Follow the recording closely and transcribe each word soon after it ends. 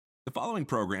The following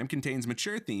program contains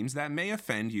mature themes that may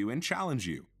offend you and challenge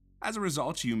you. As a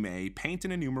result, you may paint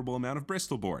an innumerable amount of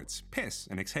Bristol boards, piss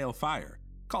and exhale fire,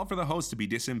 call for the host to be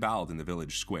disemboweled in the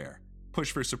village square,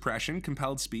 push for suppression,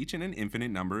 compelled speech, and an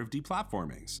infinite number of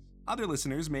deplatformings. Other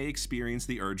listeners may experience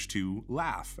the urge to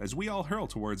laugh as we all hurl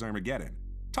towards Armageddon,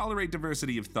 tolerate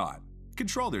diversity of thought,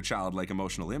 control their childlike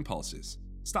emotional impulses,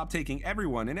 stop taking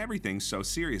everyone and everything so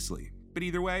seriously. But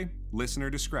either way, listener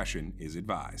discretion is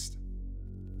advised.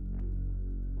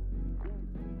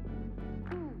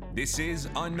 This is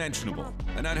Unmentionable,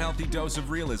 an unhealthy dose of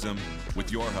realism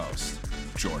with your host,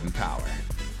 Jordan Power.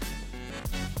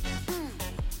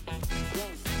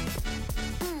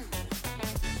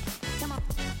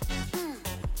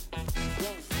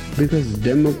 Because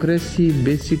democracy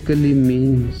basically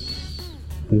means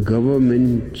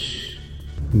government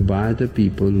by the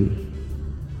people,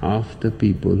 of the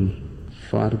people,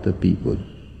 for the people.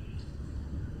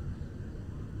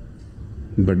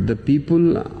 But the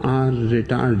people are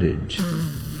retarded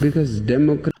because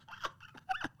democracy.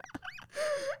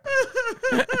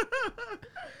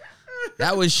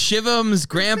 That was Shivam's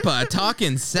grandpa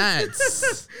talking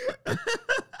sense.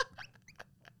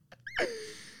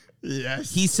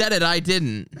 Yes. He said it, I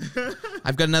didn't.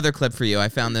 I've got another clip for you. I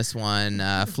found this one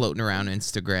floating around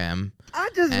Instagram. I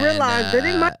just realized that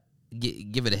it might.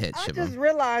 Give it a hit, I Shivam. just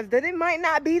realized that it might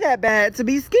not be that bad to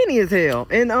be skinny as hell.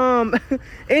 And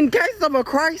in case of a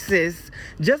crisis,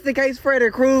 just in case Freddy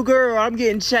Krueger or I'm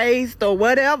getting chased or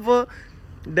whatever,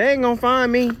 they ain't gonna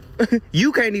find me.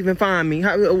 You can't even find me.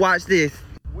 Watch this.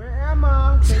 Where am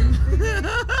I? Can you see me?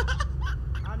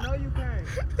 I know you can't.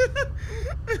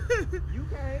 You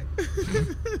can't.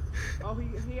 Oh,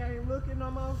 he ain't looking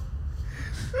no more.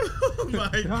 Oh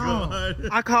my God.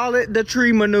 I call it the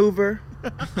tree maneuver.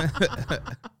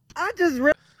 I just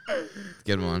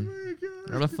Good one.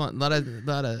 A lot of fun, lot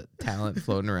of talent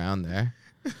floating around there.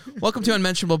 Welcome to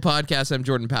Unmentionable Podcast. I'm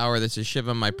Jordan Power. This is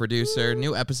Shivam, my producer.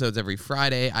 New episodes every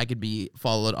Friday. I could be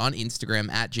followed on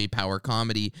Instagram at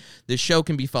JPowerComedy. This show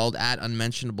can be followed at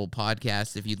Unmentionable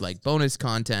Podcast. If you'd like bonus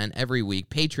content every week,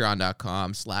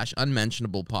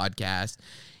 patreon.com/Unmentionable Podcast.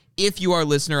 If you are a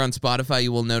listener on Spotify,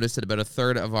 you will notice that about a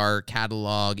third of our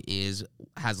catalog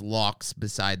has locks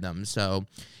beside them. So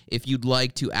if you'd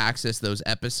like to access those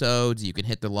episodes, you can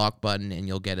hit the lock button and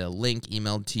you'll get a link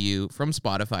emailed to you from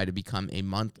Spotify to become a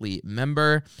monthly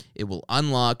member. It will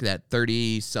unlock that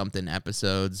 30-something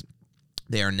episodes.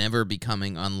 They are never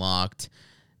becoming unlocked.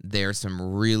 There's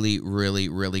some really, really,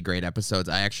 really great episodes.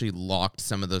 I actually locked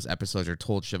some of those episodes, or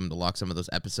told Shivam to lock some of those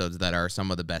episodes that are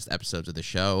some of the best episodes of the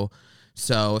show.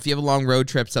 So if you have a long road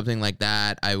trip, something like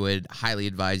that, I would highly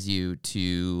advise you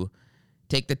to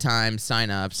take the time, sign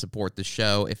up, support the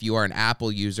show. If you are an Apple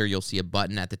user, you'll see a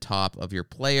button at the top of your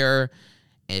player.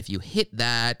 If you hit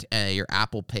that, your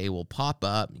Apple Pay will pop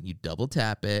up. You double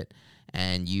tap it,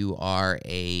 and you are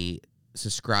a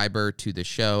subscriber to the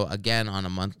show, again, on a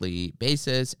monthly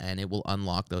basis, and it will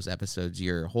unlock those episodes.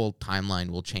 Your whole timeline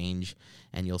will change,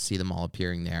 and you'll see them all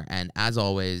appearing there. And as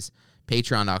always,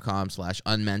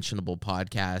 patreon.com/Unmentionable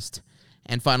Podcast.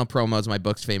 And final promos, my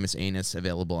book's Famous Anus,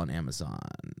 available on Amazon.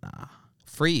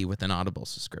 Free with an Audible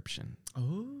subscription.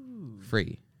 Oh.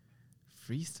 Free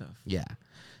stuff. Yeah.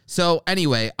 So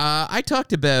anyway, I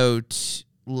talked about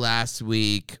last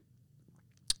week,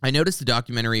 I noticed the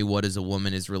documentary What is a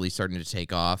Woman is really starting to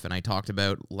take off, and I talked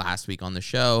about last week on the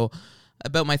show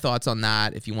about my thoughts on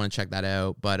that, if you want to check that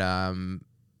out. But,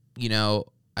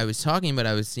 I was talking about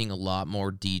I was seeing a lot more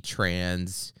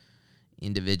detrans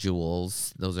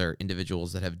individuals. Those are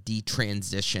individuals that have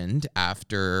detransitioned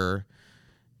after,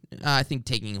 I think,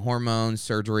 taking hormone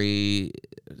surgery,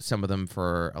 some of them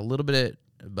for a little bit,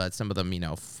 but some of them,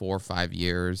 4 or 5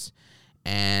 years.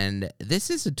 And this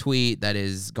is a tweet that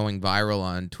is going viral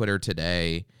on Twitter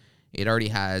today. It already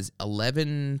has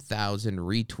 11,000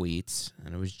 retweets,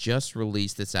 and it was just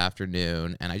released this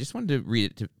afternoon. And I just wanted to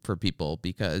read it for people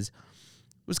because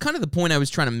it was kind of the point I was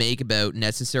trying to make about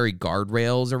necessary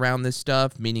guardrails around this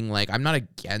stuff, meaning, like, I'm not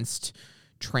against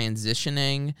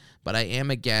transitioning, but I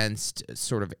am against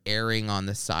sort of erring on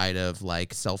the side of,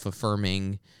 like,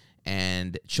 self-affirming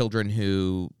and children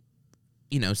who,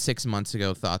 6 months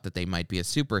ago thought that they might be a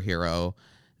superhero,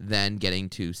 then getting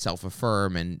to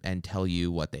self-affirm and tell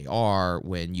you what they are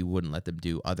when you wouldn't let them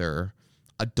do other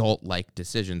adult-like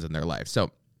decisions in their life.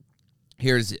 So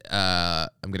here's, I'm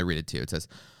going to read it to you. It says,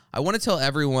 I want to tell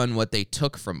everyone what they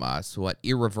took from us, what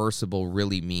irreversible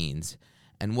really means,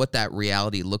 and what that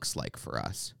reality looks like for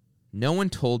us. No one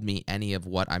told me any of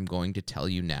what I'm going to tell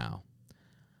you now.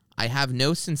 I have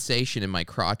no sensation in my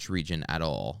crotch region at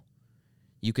all.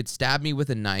 You could stab me with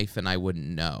a knife and I wouldn't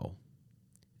know.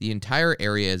 The entire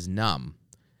area is numb,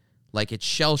 like it's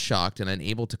shell-shocked and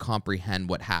unable to comprehend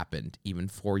what happened, even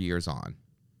 4 years on.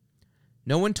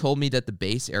 No one told me that the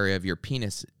base area of your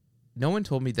penis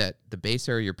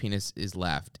is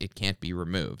left. It can't be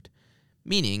removed.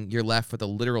 Meaning you're left with a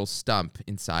literal stump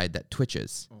inside that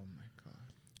twitches. Oh my God.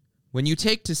 When you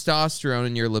take testosterone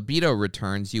and your libido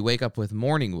returns, you wake up with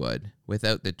morning wood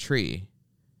without the tree.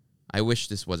 I wish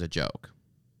this was a joke.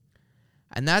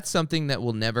 And that's something that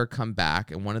will never come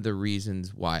back, and one of the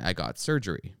reasons why I got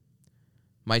surgery.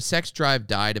 My sex drive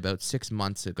died about 6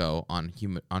 months ago on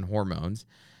hormones,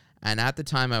 and at the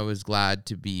time I was glad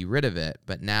to be rid of it,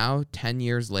 but now, 10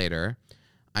 years later,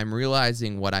 I'm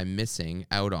realizing what I'm missing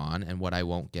out on and what I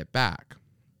won't get back.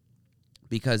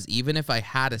 Because even if I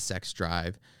had a sex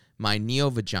drive, my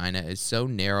neo-vagina is so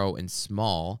narrow and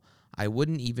small, I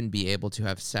wouldn't even be able to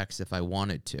have sex if I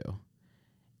wanted to.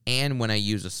 And when I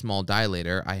use a small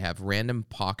dilator, I have random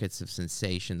pockets of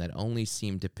sensation that only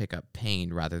seem to pick up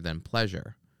pain rather than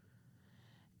pleasure.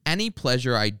 Any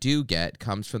pleasure I do get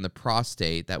comes from the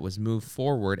prostate that was moved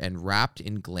forward and wrapped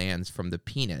in glands from the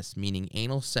penis, meaning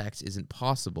anal sex isn't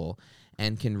possible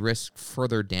and can risk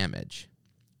further damage.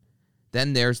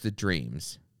 Then there's the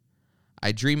dreams.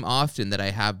 I dream often that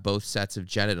I have both sets of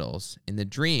genitals. In the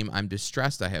dream, I'm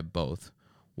distressed I have both.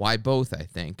 Why both, I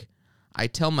think. I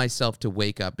tell myself to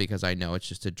wake up because I know it's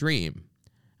just a dream,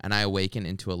 and I awaken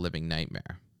into a living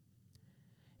nightmare.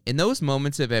 In those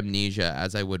moments of amnesia,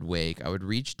 as I would wake, I would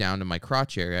reach down to my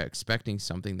crotch area expecting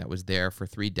something that was there for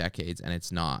 3 decades, and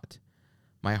it's not.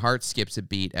 My heart skips a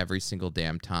beat every single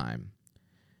damn time.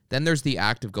 Then there's the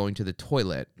act of going to the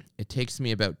toilet. It takes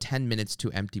me about 10 minutes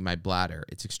to empty my bladder.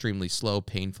 It's extremely slow,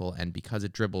 painful, and because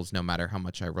it dribbles no matter how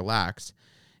much I relax,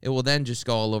 it will then just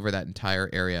go all over that entire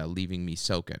area, leaving me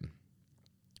soaking.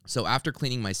 So after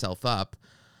cleaning myself up,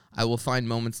 I will find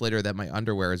moments later that my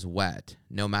underwear is wet.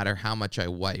 No matter how much I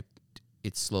wipe,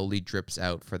 it slowly drips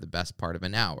out for the best part of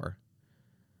an hour.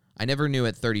 I never knew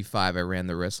at 35 I ran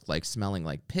the risk like smelling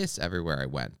like piss everywhere I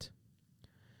went.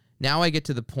 Now I get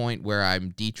to the point where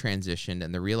I'm detransitioned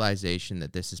and the realization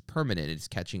that this is permanent is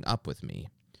catching up with me.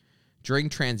 During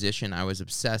transition, I was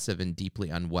obsessive and deeply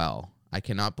unwell. I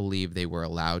cannot believe they were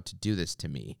allowed to do this to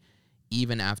me,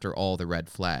 even after all the red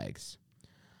flags.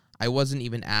 I wasn't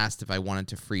even asked if I wanted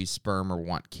to freeze sperm or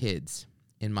want kids.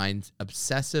 In my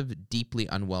obsessive, deeply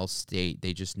unwell state,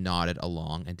 they just nodded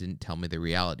along and didn't tell me the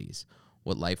realities,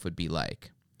 what life would be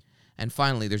like. And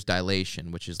finally, there's dilation,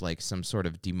 which is like some sort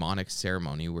of demonic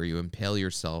ceremony where you impale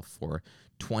yourself for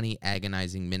 20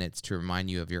 agonizing minutes to remind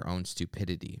you of your own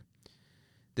stupidity.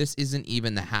 This isn't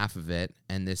even the half of it,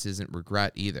 and this isn't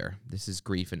regret either. This is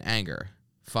grief and anger.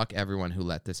 Fuck everyone who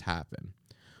let this happen.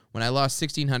 When I lost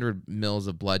 1,600 mils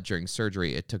of blood during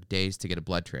surgery, it took days to get a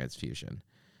blood transfusion.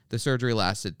 The surgery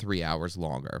lasted 3 hours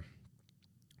longer.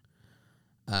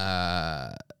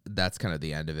 That's kind of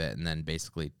the end of it. And then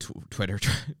basically Twitter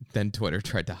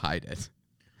tried to hide it.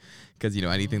 Because,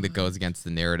 anything that goes against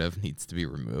the narrative needs to be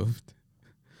removed.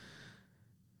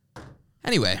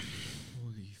 Anyway.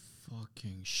 Holy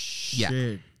fucking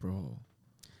shit, bro.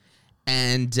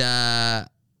 And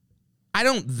I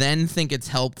don't then think it's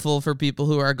helpful for people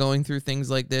who are going through things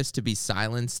like this to be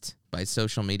silenced by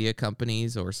social media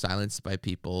companies or silenced by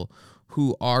people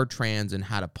who are trans and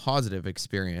had a positive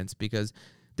experience, because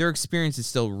their experience is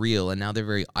still real and now they're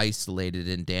very isolated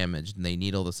and damaged and they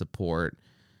need all the support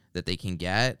that they can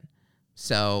get.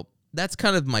 So that's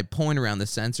kind of my point around the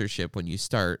censorship when you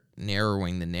start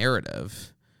narrowing the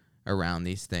narrative around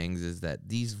these things, is that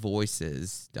these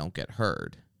voices don't get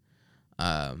heard.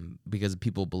 Because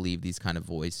people believe these kind of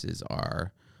voices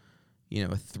are,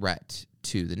 a threat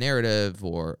to the narrative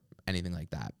or anything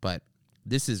like that. But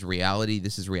this is reality.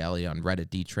 This is reality on Reddit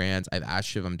Detrans. I've asked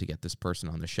Shivam to get this person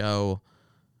on the show.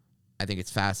 I think it's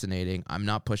fascinating. I'm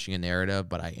not pushing a narrative,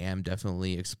 but I am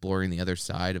definitely exploring the other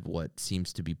side of what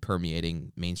seems to be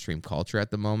permeating mainstream culture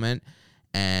at the moment.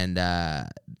 And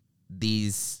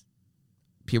these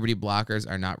puberty blockers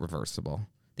are not reversible.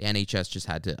 The NHS just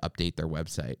had to update their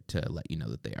website to let you know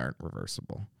that they aren't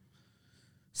reversible.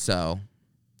 So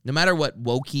no matter what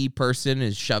wokey person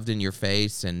is shoved in your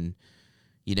face and,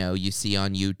 you see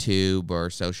on YouTube or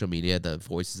social media, the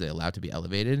voices they allow to be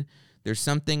elevated, there's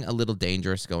something a little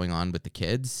dangerous going on with the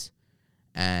kids.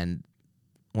 And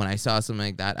when I saw something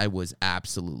like that, I was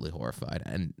absolutely horrified.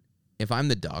 And if I'm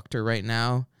the doctor right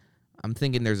now, I'm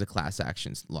thinking there's a class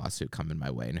action lawsuit coming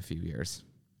my way in a few years.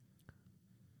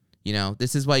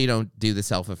 This is why you don't do the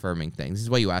self-affirming things. This is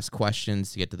why you ask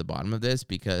questions to get to the bottom of this,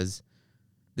 because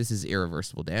this is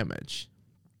irreversible damage.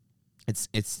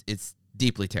 It's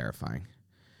deeply terrifying.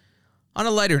 On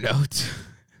a lighter note.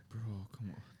 Bro,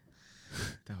 come on.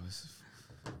 That was.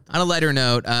 On a lighter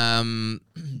note,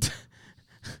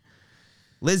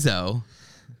 Lizzo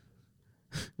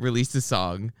released a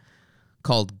song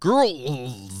called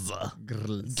Girls.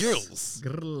 Girls.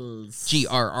 Girls.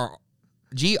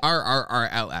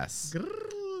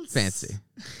 Fancy.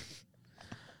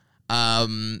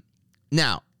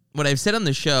 Now, what I've said on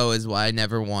the show is why I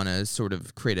never want to sort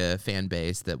of create a fan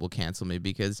base that will cancel me,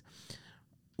 because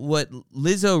what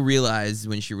Lizzo realized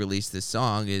when she released this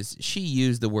song is she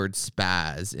used the word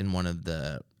spaz in one of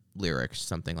the lyrics,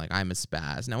 something like, I'm a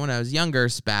spaz. Now, when I was younger,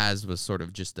 spaz was sort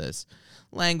of just this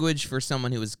language for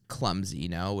someone who was clumsy, you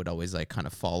know, would always like kind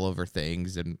of fall over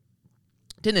things and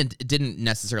didn't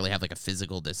necessarily have like a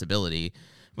physical disability,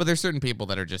 but there's certain people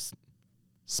that are just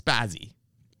spazzy.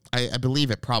 I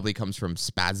believe it probably comes from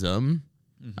spasm,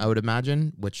 I would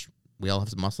imagine, which we all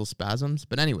have muscle spasms.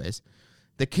 But anyways,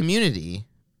 the community,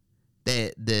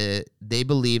 they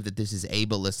believe that this is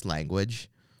ableist language.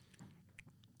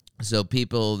 So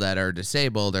people that are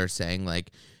disabled are saying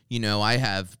like, you know,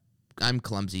 I'm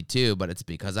clumsy too, but it's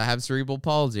because I have cerebral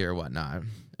palsy or whatnot.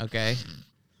 Okay.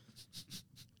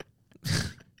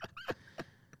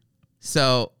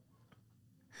 So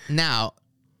now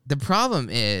the problem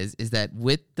is that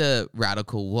with the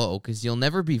radical woke is you'll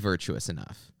never be virtuous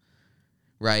enough,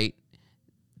 right?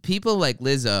 People like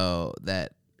Lizzo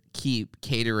that keep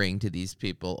catering to these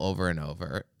people over and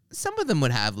over, some of them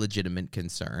would have legitimate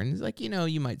concerns. Like, you know,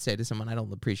 you might say to someone, I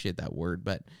don't appreciate that word,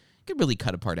 but you could really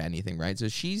cut apart anything, right? So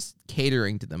she's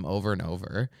catering to them over and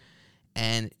over,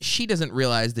 and she doesn't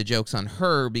realize the joke's on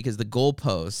her because the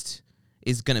goalpost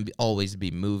is going to always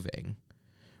be moving,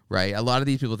 right? A lot of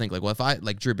these people think like, well, if I,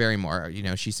 like Drew Barrymore, you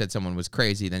know, she said someone was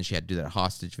crazy, then she had to do that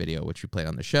hostage video, which we played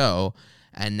on the show.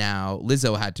 And now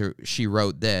Lizzo she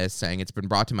wrote this saying, it's been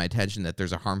brought to my attention that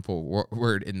there's a harmful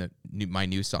word in my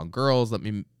new song, Girls. Let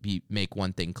me make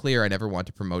one thing clear. I never want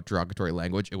to promote derogatory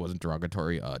language. It wasn't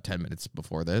derogatory 10 minutes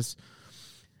before this.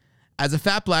 As a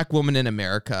fat black woman in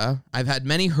America, I've had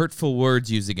many hurtful words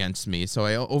used against me, so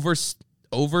I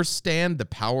overstand the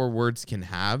power words can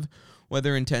have,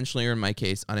 whether intentionally or in my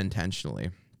case, unintentionally.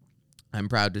 I'm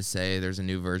proud to say there's a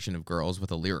new version of Girls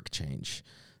with a lyric change.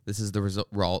 This is the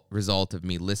result of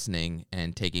me listening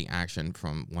and taking action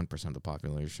from 1% of the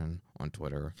population on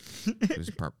Twitter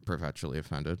who's perpetually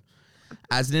offended.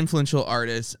 As an influential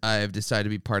artist, I've decided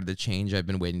to be part of the change I've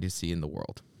been waiting to see in the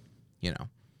world. You know,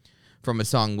 from a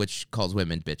song which calls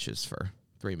women bitches for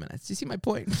 3 minutes. Do you see my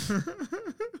point?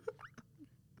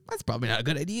 That's probably not a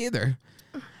good idea either.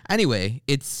 Anyway,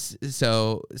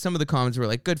 so some of the comments were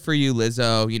like, good for you,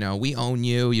 Lizzo. You know, we own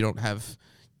you. You don't have...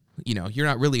 You know, you're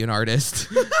not really an artist.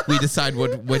 We decide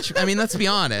which. I mean, let's be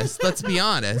honest.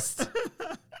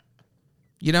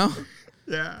 You know?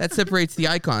 Yeah. That separates the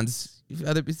icons.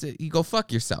 You go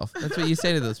fuck yourself. That's what you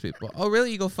say to those people. Oh,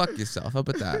 really? You go fuck yourself. How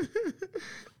about that?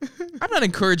 I'm not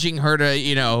encouraging her to,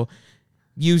 you know,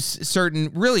 use certain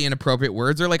really inappropriate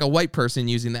words or like a white person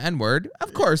using the N-word.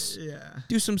 Of course. Yeah.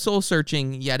 Do some soul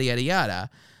searching, yada, yada, yada.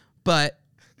 But,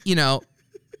 you know,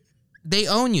 they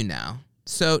own you now.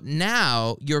 So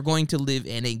now you're going to live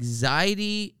an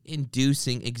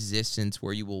anxiety-inducing existence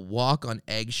where you will walk on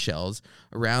eggshells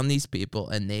around these people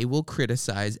and they will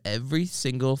criticize every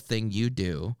single thing you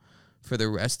do for the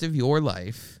rest of your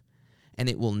life, and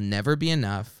it will never be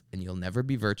enough and you'll never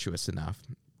be virtuous enough.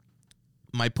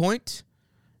 My point,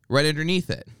 right underneath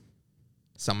it,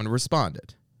 someone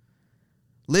responded,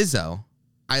 Lizzo,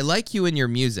 I like you and your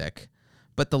music,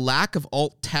 but the lack of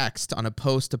alt text on a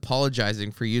post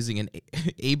apologizing for using an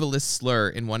ableist slur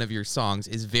in one of your songs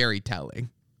is very telling.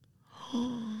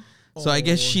 So I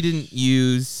guess she didn't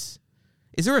use...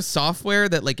 Is there a software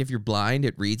that, like, if you're blind,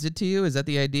 it reads it to you? Is that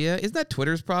the idea? Isn't that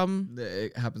Twitter's problem?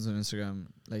 It happens on Instagram.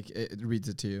 Like, it reads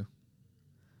it to you.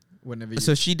 Whenever you...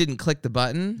 So she didn't click the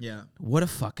button? Yeah. What a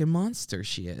fucking monster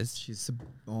she is. She's...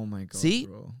 Oh, my God, See?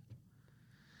 bro.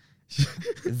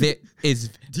 is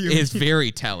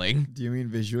very telling. Do you mean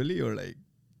visually or like...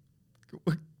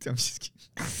 I'm just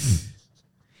kidding.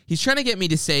 He's trying to get me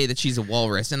to say that she's a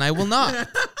walrus, and I will not.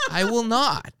 I will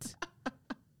not.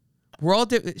 We're all...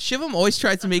 Shivam always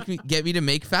tries to get me to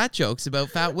make fat jokes about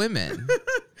fat women.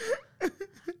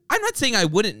 I'm not saying I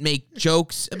wouldn't make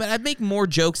jokes, but I'd make more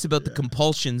jokes about the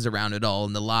compulsions around it all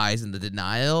and the lies and the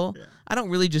denial. Yeah. I don't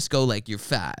really just go like, you're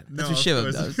fat. That's what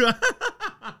Shivam does.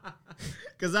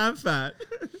 Because I'm fat.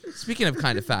 Speaking of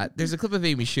kind of fat, there's a clip of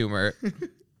Amy Schumer,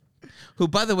 who,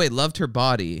 by the way, loved her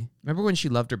body. Remember when she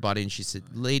loved her body and she said,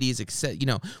 ladies, accept, you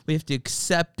know, we have to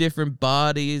accept different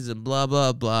bodies and blah,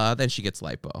 blah, blah. Then she gets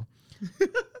lipo.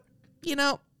 You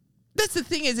know, that's the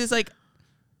thing is like,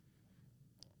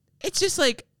 it's just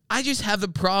like, I just have a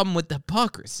problem with the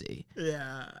hypocrisy.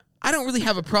 Yeah. I don't really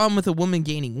have a problem with a woman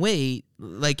gaining weight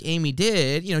like Amy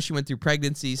did. You know, she went through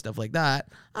pregnancy, stuff like that.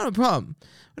 I don't have a problem.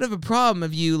 But I have a problem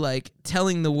of you, like,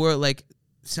 telling the world, like,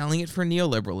 selling it for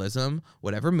neoliberalism,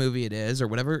 whatever movie it is or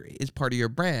whatever is part of your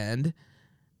brand,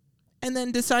 and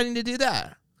then deciding to do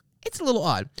that. It's a little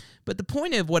odd. But the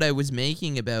point of what I was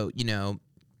making about, you know,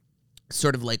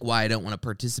 sort of like why I don't want to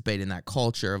participate in that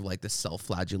culture of like the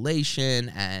self-flagellation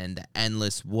and the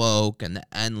endless woke and the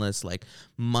endless like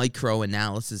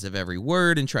micro-analysis of every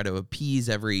word and try to appease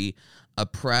every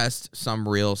oppressed, some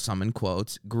real, some in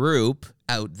quotes, group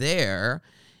out there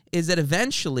is that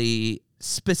eventually,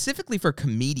 specifically for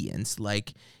comedians,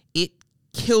 like it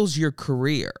kills your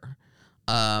career.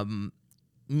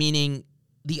 Meaning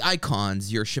the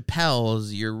icons, your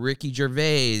Chappelle's, your Ricky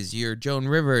Gervais, your Joan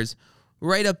Rivers,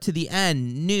 right up to the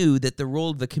end, knew that the role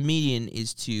of the comedian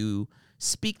is to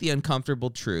speak the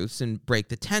uncomfortable truths and break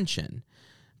the tension.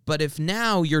 But if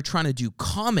now you're trying to do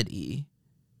comedy,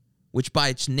 which by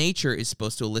its nature is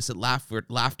supposed to elicit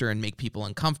laughter and make people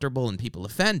uncomfortable and people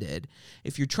offended,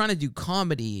 if you're trying to do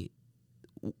comedy,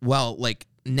 well, like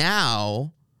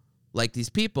now, like these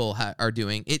people are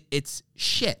doing, it's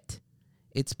shit.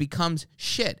 It becomes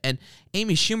shit. And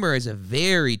Amy Schumer is a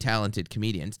very talented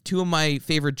comedian. Two of my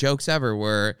favorite jokes ever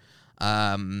were,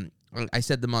 I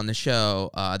said them on the show.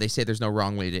 They say there's no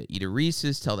wrong way to eat a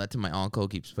Reese's. Tell that to my uncle.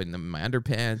 Keeps putting them in my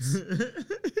underpants.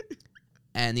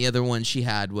 And the other one she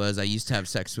had was, I used to have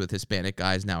sex with Hispanic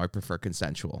guys. Now I prefer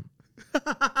consensual.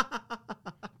 Ha,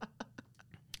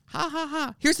 ha,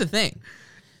 ha. Here's the thing.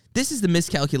 This is the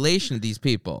miscalculation of these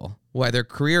people. Why their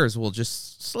careers will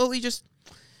just slowly just...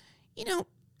 You know,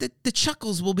 the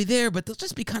chuckles will be there, but they'll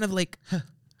just be kind of like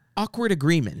awkward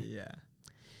agreement. Yeah.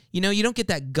 You know, you don't get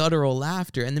that guttural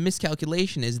laughter. And the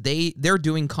miscalculation is they're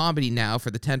doing comedy now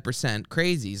for the 10%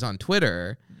 crazies on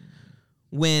Twitter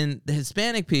when the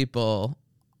Hispanic people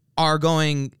are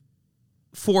going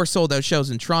 4 sold-out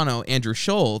shows in Toronto, Andrew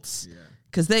Schultz,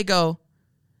 because they go,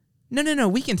 no,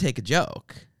 we can take a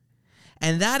joke.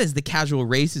 And that is the casual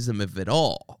racism of it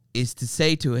all, is to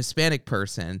say to a Hispanic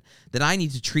person that I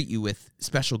need to treat you with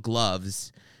special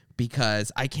gloves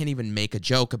because I can't even make a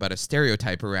joke about a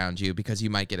stereotype around you because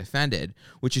you might get offended,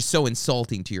 which is so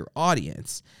insulting to your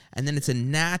audience. And then it's a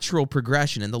natural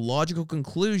progression. And the logical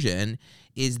conclusion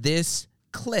is this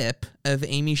clip of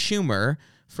Amy Schumer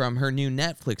from her new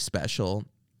Netflix special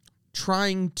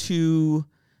trying to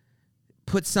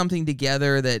put something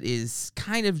together that is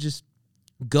kind of just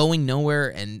going nowhere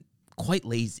and quite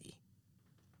lazy.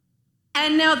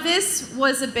 And now this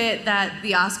was a bit that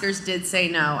the Oscars did say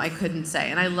no, I couldn't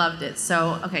say, and I loved it.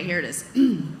 So, okay, here it is.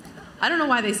 I don't know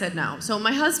why they said no. So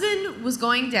my husband was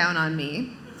going down on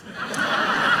me,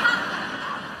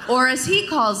 or as he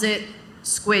calls it,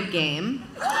 Squid Game.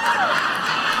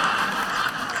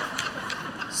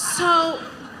 So,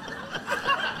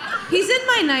 he's in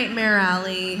my nightmare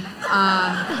alley,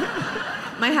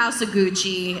 my house of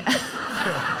Gucci,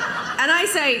 and I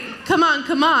say, come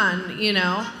on, you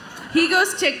know. He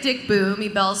goes tick, tick, boom, he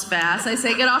bells fast. I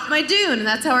say, get off my dune, and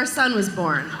that's how our son was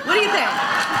born. What do you think?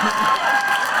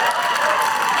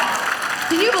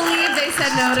 Can you believe they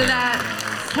said no to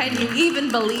that? Can you even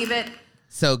believe it?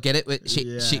 So get it?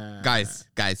 She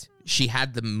guys, she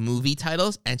had the movie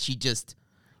titles, and she just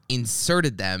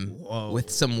inserted them with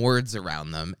some words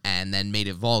around them and then made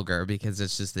it vulgar because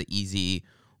it's just the easy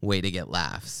way to get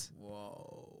laughs.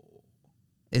 Whoa.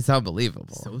 It's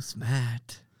unbelievable. So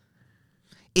smart.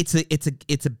 It's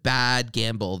a bad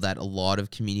gamble that a lot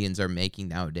of comedians are making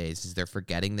nowadays, is they're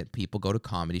forgetting that people go to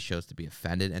comedy shows to be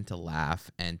offended and to laugh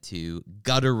and to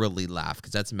gutturally laugh,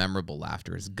 because that's memorable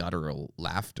laughter, is guttural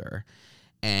laughter.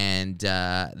 And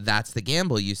that's the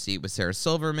gamble. You see it with Sarah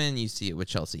Silverman, you see it with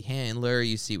Chelsea Handler,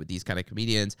 you see it with these kind of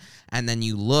comedians, and then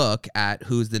you look at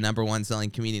who's the number one selling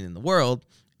comedian in the world,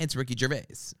 it's Ricky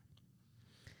Gervais.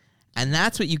 And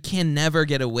that's what you can never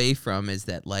get away from, is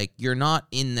that, like, you're not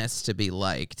in this to be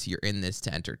liked. You're in this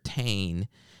to entertain,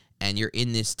 and you're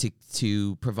in this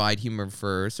to provide humor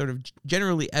for sort of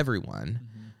generally everyone,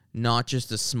 not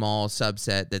just a small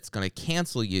subset that's going to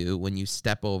cancel you when you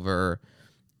step over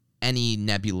any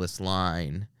nebulous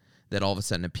line that all of a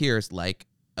sudden appears, like,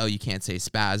 oh, you can't say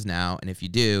spaz now, and if you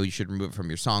do, you should remove it from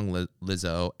your song,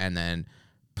 Lizzo, and then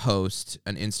post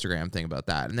an Instagram thing about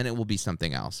that, and then it will be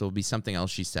something else. It will be something else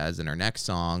she says in her next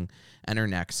song,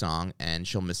 and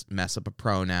she'll mess up a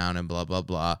pronoun and blah blah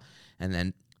blah, and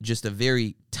then just a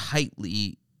very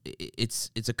tightly,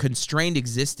 it's a constrained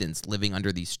existence living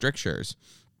under these strictures,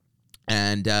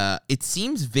 and it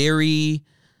seems very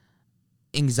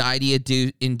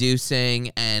anxiety inducing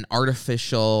and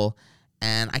artificial,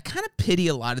 And I kind of pity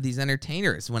a lot of these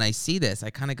entertainers when I see this.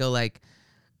 I kind of go like,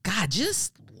 God,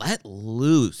 just let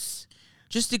loose.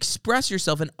 Just express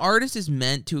yourself. An artist is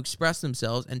meant to express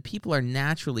themselves, and people are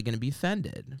naturally going to be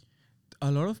offended.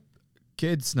 A lot of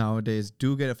kids nowadays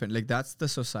do get offended. Like, that's the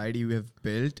society we have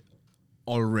built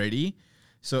already.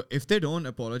 So if they don't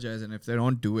apologize and if they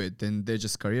don't do it, then their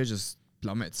career just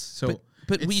plummets. So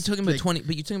but when you're talking about like,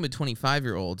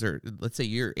 25-year-olds, or let's say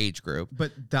your age group.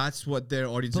 But that's what their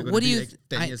audience is But going what to do be you?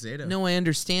 like 10 years later. No, I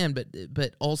understand,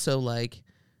 but also like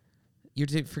you're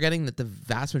forgetting that the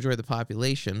vast majority of the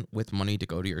population with money to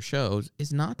go to your shows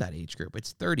is not that age group.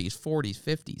 It's 30s, 40s,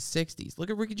 50s, 60s. Look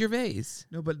at Ricky Gervais.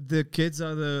 No, but the kids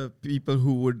are the people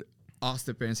who would ask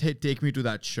their parents, hey, take me to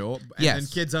that show. And Yes. then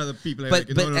kids are the people But-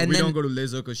 like, but- no, and we then- don't go to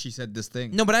Lizzo because she said this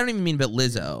thing. No, but I don't even mean about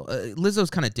Lizzo. Lizzo's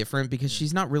kind of different because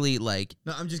she's not really like.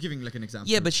 No, I'm just giving like an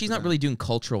example. Yeah, but she's of not that. really doing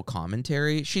cultural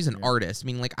commentary. She's an artist. I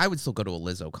mean, like, I would still go to a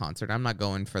Lizzo concert. I'm not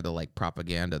going for the, like,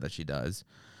 propaganda that she does.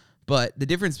 But the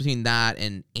difference between that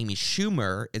and Amy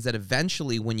Schumer is that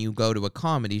eventually when you go to a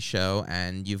comedy show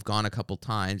and you've gone a couple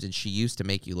times and she used to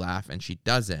make you laugh and she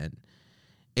doesn't,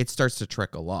 it starts to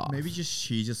trickle off. Maybe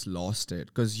she just lost it.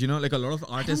 Because, you know, like a lot of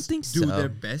artists think do so. their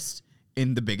best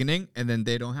in the beginning and then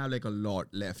they don't have like a lot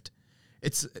left.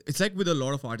 It's like with a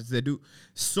lot of artists, they do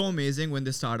so amazing when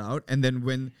they start out, and then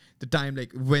when the time,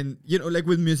 like when, you know, like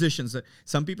with musicians,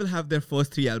 some people have their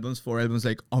first 3 albums, 4 albums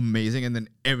like amazing, and then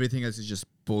everything else is just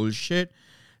bullshit,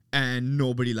 and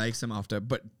nobody likes them after.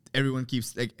 But everyone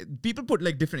keeps like, people put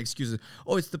like different excuses.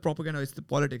 Oh, it's the propaganda, it's the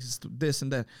politics, it's this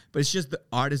and that. But it's just the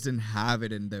artists didn't have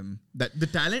it in them. That the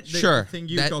talent, Sure, the thing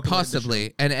you that talk about in the show.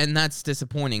 possibly, and that's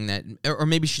disappointing. That, or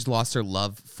maybe she's lost her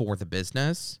love for the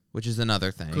business, which is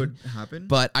another thing. Could happen.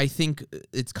 But I think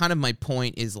it's kind of my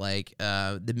point is like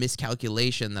the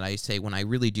miscalculation that I say when I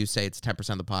really do say it's 10%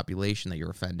 of the population that you're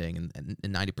offending, and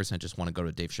 90% just want to go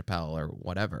to Dave Chappelle or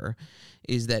whatever,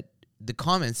 is that the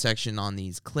comment section on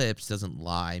these clips doesn't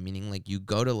lie. Meaning, like, you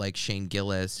go to like Shane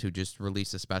Gillis, who just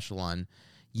released a special on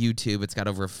YouTube. It's got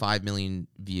over 5 million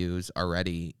views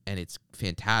already, and it's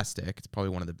fantastic. It's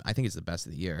probably I think it's the best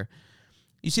of the year.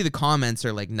 You see the comments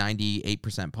are like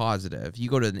 98% positive. You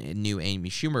go to the new Amy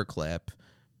Schumer clip,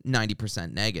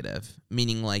 90% negative,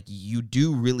 meaning like you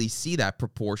do really see that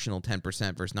proportional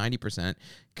 10% versus 90%.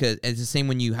 Because it's the same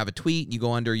when you have a tweet, you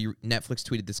go under, Netflix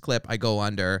tweeted this clip, I go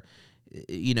under,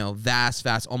 you know, vast,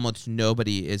 almost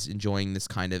nobody is enjoying this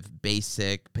kind of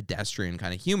basic pedestrian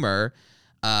kind of humor.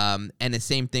 And the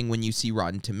same thing when you see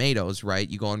Rotten Tomatoes, right?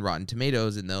 You go on Rotten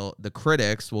Tomatoes and the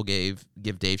critics will give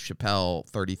Dave Chappelle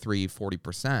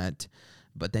 33-40%,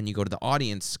 but then you go to the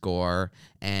audience score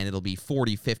and it'll be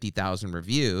 50,000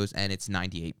 reviews and it's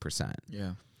 98%.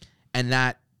 Yeah. And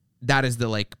that is the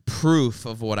like proof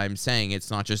of what I'm saying. It's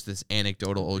not just this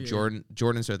anecdotal Jordan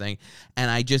sort of thing.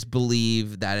 And I just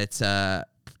believe that it's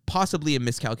possibly a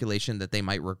miscalculation that they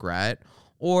might regret,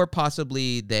 or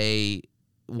possibly they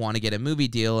want to get a movie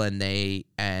deal and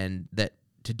that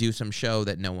to do some show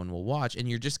that no one will watch. And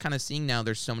you're just kind of seeing now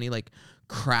there's so many like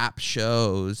crap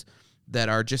shows that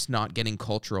are just not getting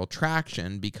cultural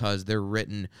traction because they're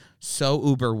written so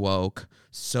uber woke,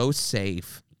 so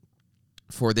safe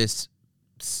for this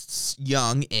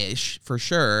young-ish, for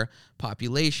sure,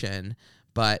 population.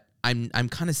 But I'm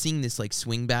kind of seeing this like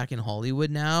swing back in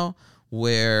Hollywood now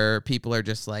where people are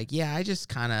just like, yeah, I just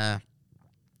want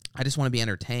to be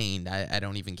entertained. I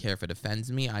don't even care if it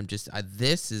offends me.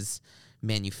 This is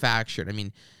manufactured. I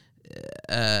mean,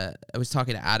 I was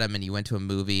talking to Adam and he went to a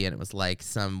movie and it was like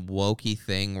some wokey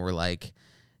thing where like,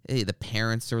 hey, the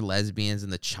parents are lesbians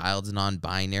and the child's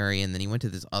non-binary. And then he went to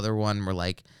this other one where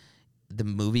like the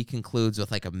movie concludes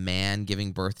with like a man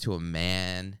giving birth to a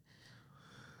man.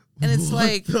 And it's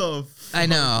like, the fuck I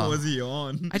know. was he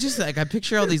on? I just like, I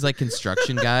picture all these like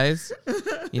construction guys,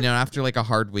 you know, after like a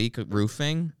hard week of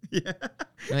roofing. Yeah.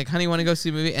 Like, honey, want to go see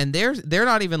a movie? And they're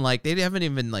not even like, they haven't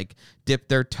even like dipped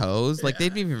their toes. Like,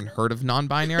 they've even heard of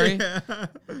non-binary.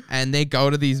 And they go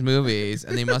to these movies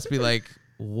and they must be like,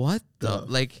 what the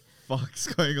like Fuck's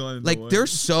going on in like the they're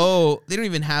they don't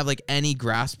even have like any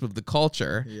grasp of the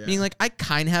culture. Yeah. Meaning like I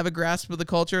kind of have a grasp of the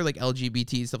culture, like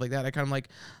LGBT stuff like that. I kind of like,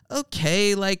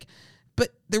 okay, like, but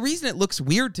the reason it looks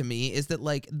weird to me is that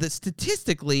like the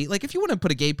statistically, like if you want to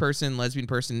put a gay person, lesbian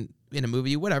person in a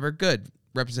movie, whatever, good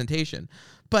representation.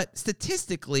 But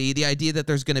statistically, the idea that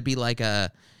there's going to be like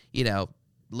a, you know,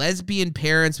 lesbian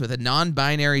parents with a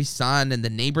non-binary son and the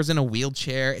neighbor's in a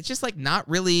wheelchair, it's just like not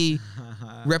really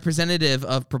representative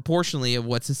of proportionally of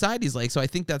what society's like. So I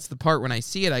think that's the part when I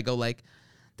see it, I go like,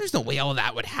 there's no way all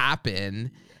that would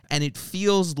happen. And it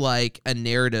feels like a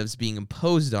narrative's being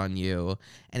imposed on you,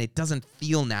 and it doesn't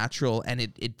feel natural, and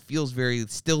it feels very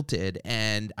stilted.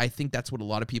 And I think that's what a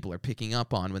lot of people are picking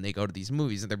up on when they go to these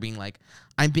movies, and they're being like,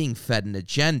 I'm being fed an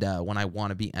agenda when I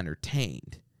want to be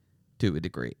entertained to a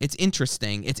degree. It's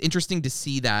interesting. It's interesting to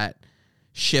see that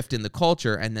shift in the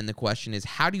culture, and then the question is,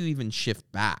 how do you even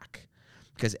shift back?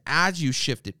 Because as you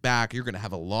shift it back, you're going to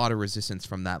have a lot of resistance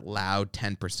from that loud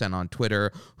 10% on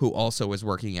Twitter who also is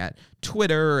working at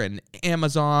Twitter and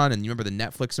Amazon. And you remember the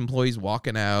Netflix employees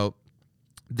walking out.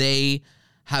 They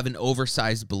have an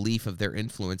oversized belief of their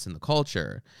influence in the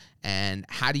culture. And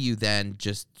how do you then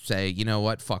just say, you know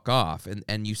what, fuck off?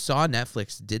 And you saw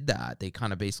Netflix did that. They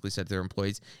kind of basically said to their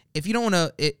employees, if you don't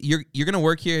want to, you're going to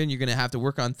work here and you're going to have to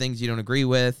work on things you don't agree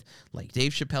with, like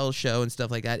Dave Chappelle's show and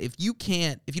stuff like that. If you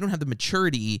don't have the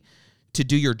maturity to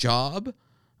do your job,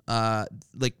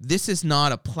 like this is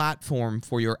not a platform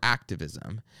for your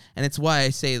activism. And it's why I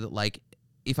say that, like,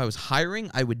 if I was hiring,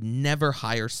 I would never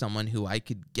hire someone who I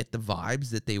could get the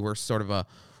vibes that they were sort of a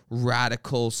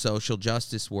radical social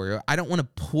justice warrior. I don't want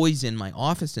to poison my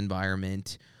office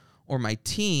environment or my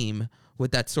team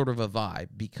with that sort of a vibe,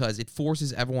 because it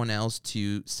forces everyone else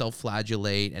to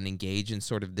self-flagellate and engage in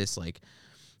sort of this like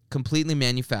completely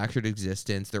manufactured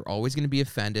existence. They're always going to be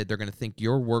offended. They're going to think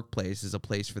your workplace is a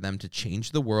place for them to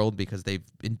change the world because they've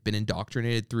been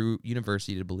indoctrinated through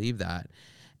university to believe that.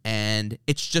 And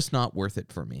it's just not worth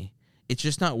it for me. It's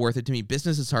just not worth it to me.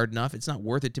 Business is hard enough. It's not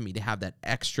worth it to me to have that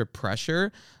extra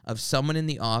pressure of someone in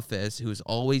the office who's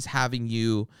always having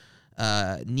you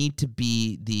need to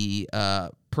be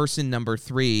the person number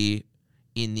 3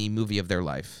 in the movie of their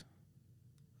life.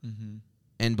 Mm-hmm.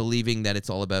 And believing that it's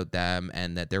all about them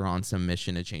and that they're on some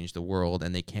mission to change the world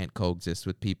and they can't coexist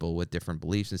with people with different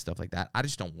beliefs and stuff like that. I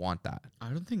just don't want that. I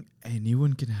don't think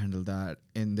anyone can handle that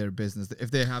in their business if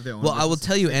they have their own Well, business. I will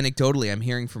tell you anecdotally, I'm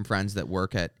hearing from friends that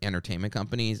work at entertainment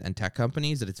companies and tech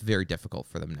companies that it's very difficult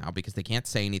for them now because they can't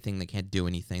say anything. They can't do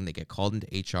anything. They get called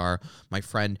into HR. My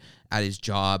friend at his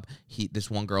job, this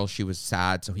one girl, she was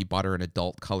sad, so he bought her an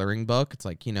adult coloring book. It's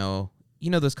like, you know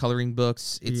those coloring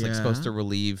books? It's like supposed to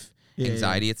relieve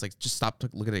anxiety. It's like, just stop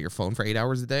looking at your phone for 8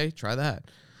 hours a day. Try that,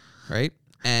 right?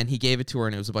 And he gave it to her,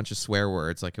 and it was a bunch of swear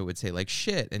words. Like, it would say like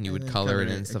shit, and you would color it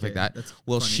and stuff like that.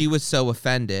 Well, funny. She was so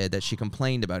offended that she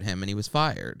complained about him, and he was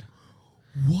fired.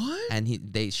 What? And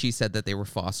she said that they were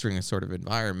fostering a sort of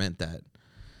environment that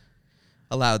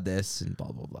allowed this and blah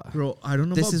blah blah. Bro, I don't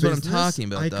know. This about is business. what I'm talking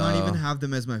about. I can't even have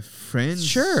them as my friends.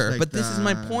 Sure, like but this is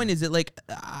my that. point. Is that like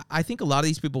I think a lot of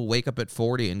these people wake up at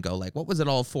 40 and go like, "What was it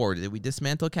all for? Did we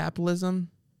dismantle capitalism?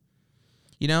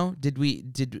 You know,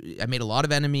 I made a lot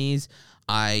of enemies.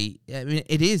 I mean,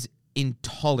 it is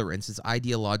intolerance. It's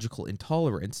ideological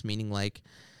intolerance, meaning like,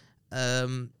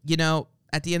 you know,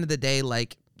 at the end of the day,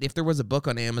 like, if there was a book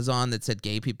on Amazon that said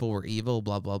gay people were evil,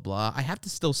 blah, blah, blah, I have to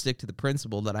still stick to the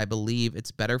principle that I believe it's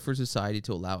better for society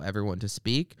to allow everyone to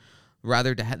speak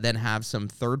rather than have some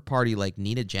third party like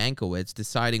Nina Jankowicz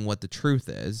deciding what the truth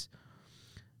is.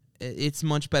 It's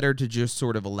much better to just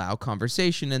sort of allow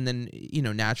conversation, and then, you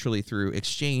know, naturally through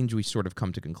exchange, we sort of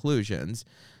come to conclusions.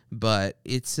 But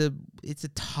it's a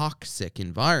toxic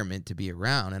environment to be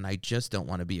around, and I just don't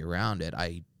want to be around it.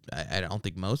 I don't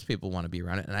think most people want to be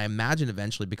around it. And I imagine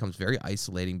eventually it becomes very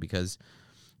isolating because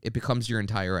it becomes your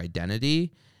entire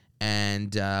identity.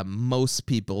 And most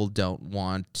people don't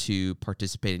want to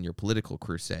participate in your political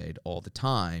crusade all the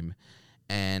time.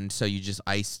 And so you just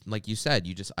like you said,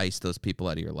 you just ice those people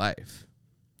out of your life.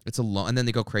 And then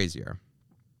they go crazier.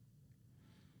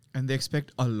 And they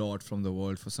expect a lot from the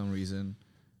world for some reason.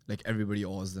 Like everybody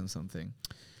owes them something.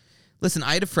 Listen,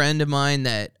 I had a friend of mine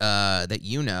that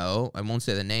you know, I won't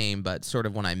say the name, but sort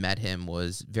of when I met him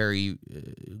was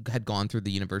had gone through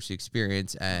the university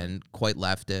experience and quite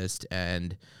leftist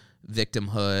and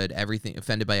victimhood, everything,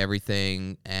 offended by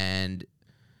everything, and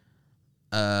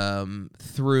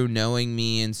through knowing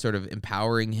me and sort of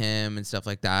empowering him and stuff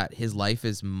like that, his life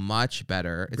is much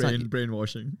better. It's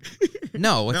brainwashing.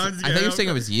 No, I thought you were saying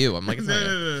it was you. I'm like,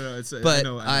 no. But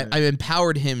I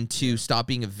empowered him to stop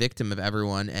being a victim of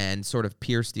everyone and sort of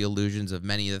pierce the illusions of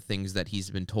many of the things that he's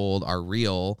been told are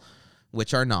real,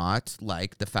 which are not,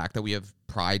 like the fact that we have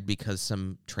pride because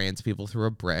some trans people threw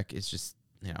a brick is just,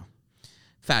 you know,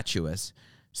 fatuous.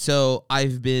 So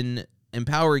I've been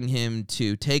empowering him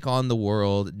to take on the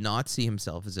world, not see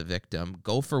himself as a victim,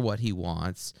 go for what he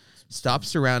wants, stop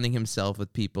surrounding himself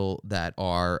with people that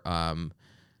are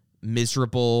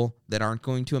miserable, that aren't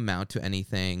going to amount to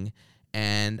anything.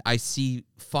 And I see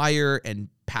fire and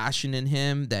passion in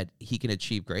him that he can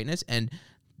achieve greatness. And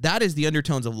that is the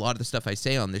undertones of a lot of the stuff I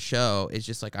say on the show. Is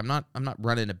just like I'm not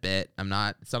running a bit. It's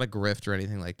not a grift or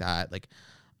anything like that. Like,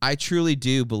 I truly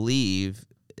do believe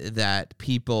that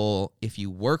people, if you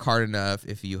work hard enough,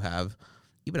 if you have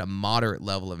even a moderate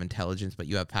level of intelligence, but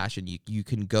you have passion, you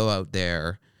can go out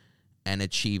there and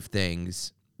achieve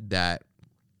things that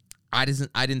I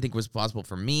didn't think was possible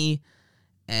for me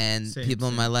and people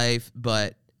in my life.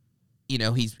 But you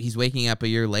know, he's waking up a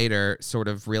year later, sort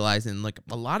of realizing like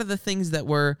a lot of the things that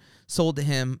were sold to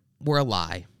him were a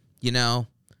lie, you know?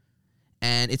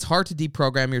 And it's hard to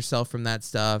deprogram yourself from that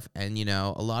stuff. And, you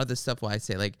know, a lot of the stuff why I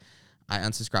say like I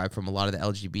unsubscribe from a lot of the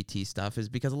LGBT stuff is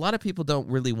because a lot of people don't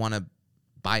really want to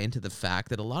buy into the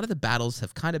fact that a lot of the battles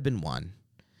have kind of been won.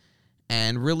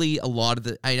 And really a lot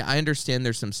of I understand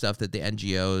there's some stuff that the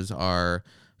NGOs are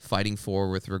fighting for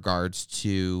with regards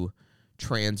to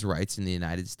trans rights in the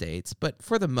United States. But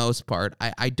for the most part,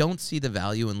 I don't see the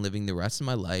value in living the rest of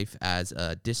my life as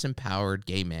a disempowered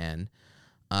gay man,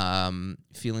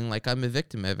 feeling like I'm a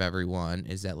victim of everyone.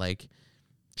 Is that like,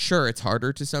 sure, it's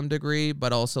harder to some degree,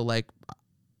 but also like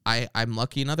I'm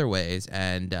lucky in other ways.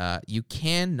 And you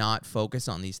cannot focus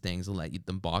on these things and let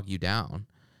them bog you down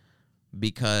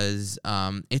because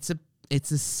it's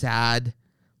a sad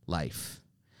life.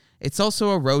 It's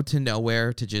also a road to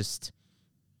nowhere to just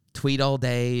tweet all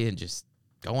day and just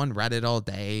go on Reddit all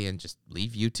day and just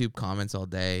leave YouTube comments all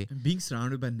day. And being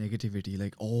surrounded by negativity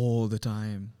like all the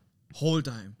time, whole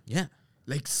time. Yeah.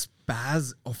 Like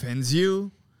spaz offends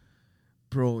you,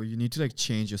 bro, you need to like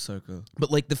change your circle. But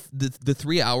like the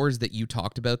 3 hours that you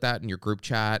talked about that in your group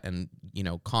chat and, you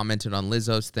know, commented on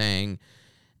Lizzo's thing,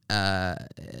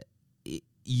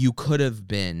 you could have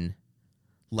been,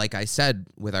 like I said,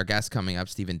 with our guest coming up,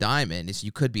 Stephen Diamond, is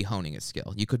you could be honing a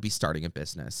skill. You could be starting a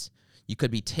business. You could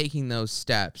be taking those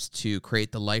steps to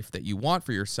create the life that you want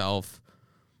for yourself,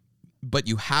 but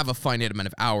you have a finite amount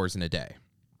of hours in a day.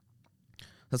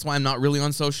 That's why I'm not really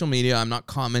on social media. I'm not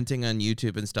commenting on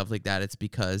YouTube and stuff like that. It's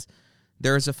because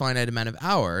there is a finite amount of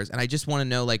hours. And I just want to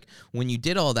know, like, when you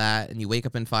did all that and you wake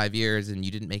up in 5 years and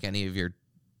you didn't make any of your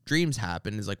dreams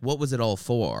happen, is like, what was it all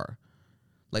for?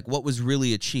 Like, what was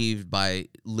really achieved by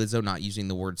Lizzo not using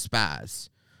the word spaz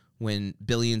when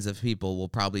billions of people will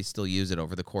probably still use it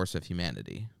over the course of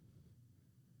humanity?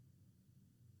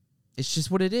 It's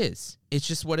just what it is. It's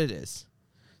just what it is.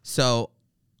 So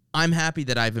I'm happy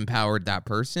that I've empowered that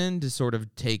person to sort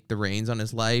of take the reins on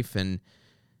his life. And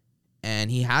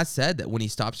he has said that when he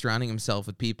stops surrounding himself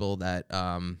with people that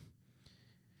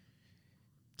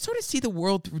sort of see the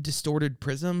world through a distorted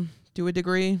prism to a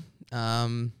degree,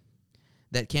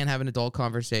 that can't have an adult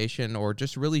conversation or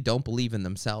just really don't believe in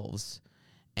themselves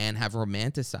and have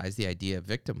romanticized the idea of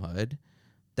victimhood,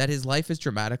 that his life is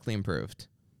dramatically improved.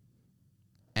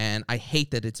 And I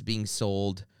hate that it's being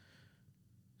sold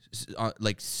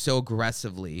like so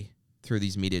aggressively through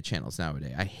these media channels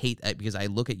nowadays. I hate that because I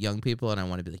look at young people and I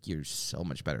want to be like, you're so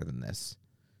much better than this.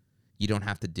 You don't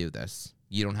have to do this.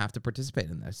 You don't have to participate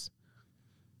in this.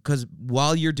 Because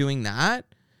while you're doing that,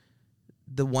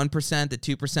 the 1%, the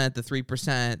 2%, the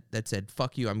 3% that said,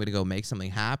 fuck you, I'm going to go make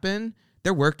something happen,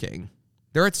 they're working.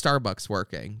 They're at Starbucks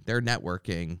working. They're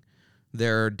networking.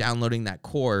 They're downloading that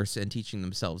course and teaching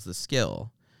themselves the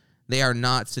skill. They are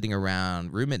not sitting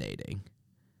around ruminating.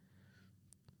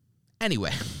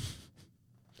 Anyway,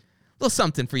 a little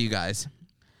something for you guys.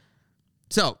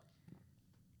 So,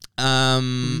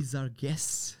 He's our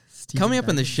guest. Coming up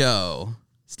on the show,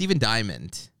 Stephen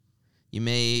Diamond. You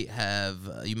might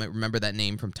remember that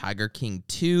name from Tiger King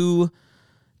 2,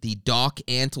 the Doc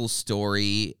Antle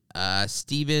story.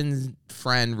 Stephen's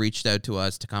friend reached out to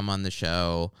us to come on the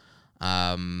show.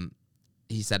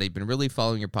 He said he'd been really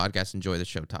following your podcast, enjoy the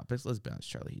show topics. Let's be honest,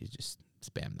 Charlie, you just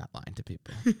spam that line to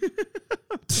people.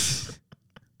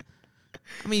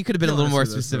 I mean, you could have been a little more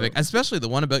specific, especially the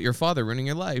one about your father ruining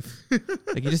your life.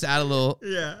 Like, you just add a little,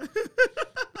 get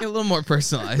a little more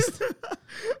personalized.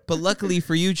 But luckily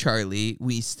for you, Charlie,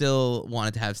 we still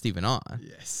wanted to have Stephen on.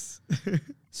 Yes.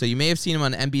 So you may have seen him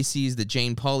on NBC's The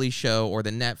Jane Pauley Show or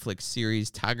the Netflix series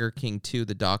Tiger King 2,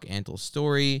 The Doc Antle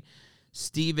Story.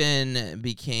 Stephen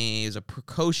became a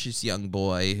precocious young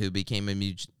boy who became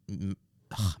a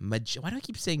why do I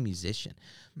keep saying musician?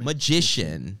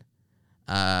 Magician.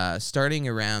 Starting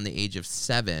around the age of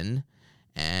 7.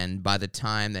 And by the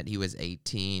time that he was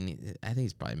 18, I think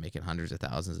he's probably making hundreds of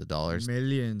thousands of dollars.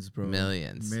 Millions, bro.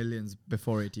 Millions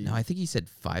before 18. No, I think he said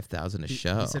 5,000 a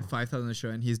show. He said 5,000 a show,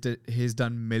 and he's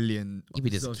done million. He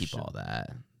doesn't keep all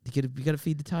that. You got to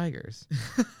feed the tigers.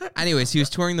 Anyways, he was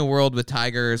touring the world with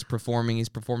tigers, performing. He's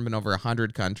performed in over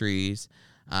 100 countries.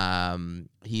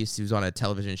 He was on a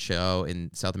television show in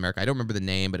South America. I don't remember the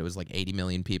name, but it was like 80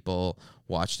 million people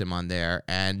watched him on there.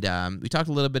 And we talked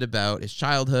a little bit about his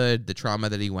childhood, the trauma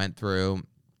that he went through,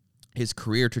 his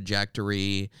career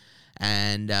trajectory,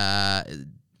 and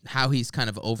how he's kind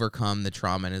of overcome the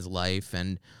trauma in his life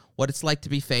and what it's like to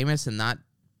be famous and not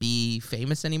be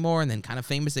famous anymore and then kind of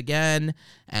famous again,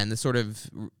 and the sort of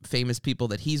famous people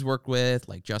that he's worked with,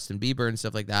 like Justin Bieber and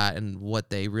stuff like that, and what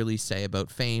they really say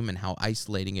about fame and how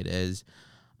isolating it is.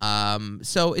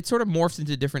 So it sort of morphs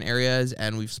into different areas,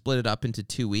 and we've split it up into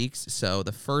 2 weeks. So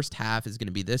the first half is going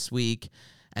to be this week,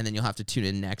 and then you'll have to tune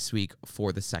in next week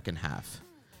for the second half.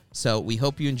 So we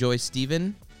hope you enjoy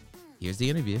Steven. Here's the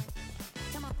interview.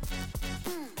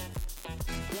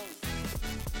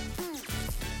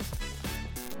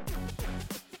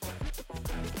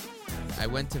 I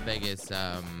went to Vegas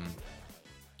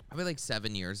probably like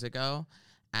 7 years ago,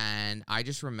 and I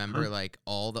just remember like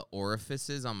all the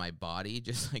orifices on my body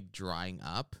just like drying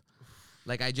up.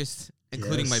 Like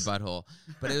including my butthole.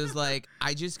 But it was like,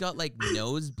 I just got like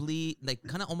nosebleed, like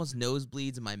kind of almost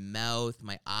nosebleeds in my mouth,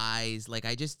 my eyes. Like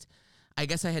I guess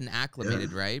I hadn't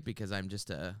acclimated, right? Because I'm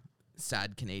just a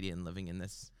sad Canadian living in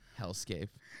this hellscape.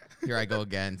 Here I go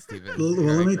again, Steven.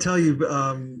 Well, let me tell you,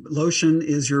 lotion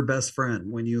is your best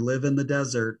friend. When you live in the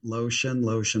desert, lotion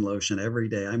every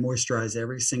day. I moisturize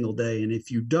every single day. And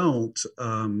if you don't,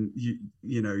 you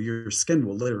know, your skin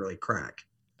will literally crack.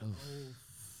 Oh.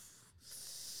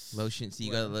 Lotion. So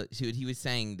you got. So he was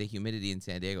saying the humidity in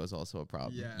San Diego is also a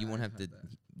problem. Yeah, you won't have to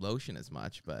lotion as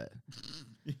much, but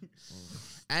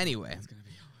anyway.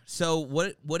 So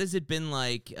what has it been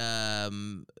like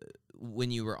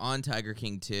when you were on Tiger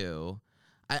King 2?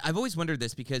 I've always wondered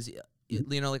this because,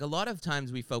 you know, like a lot of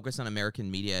times we focus on American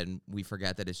media and we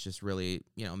forget that it's just really,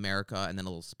 you know, America and then a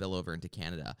little spillover into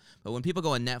Canada. But when people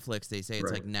go on Netflix, they say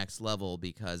it's like next level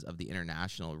because of the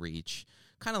international reach,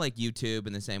 kind of like YouTube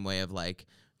in the same way of like,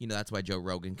 you know, that's why Joe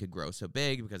Rogan could grow so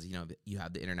big because, you know, you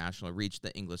have the international reach,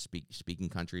 the English speaking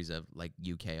countries of like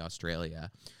UK,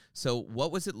 Australia. So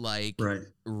what was it like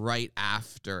right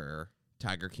after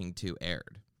Tiger King 2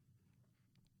 aired?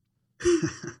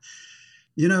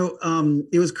 You know,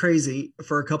 it was crazy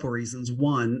for a couple reasons.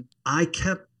 One, I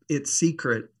kept it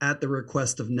secret at the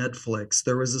request of Netflix.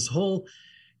 There was this whole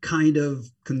kind of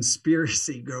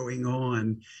conspiracy going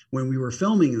on when we were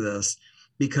filming this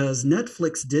because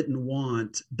Netflix didn't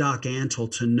want Doc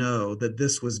Antle to know that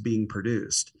this was being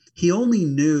produced. He only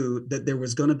knew that there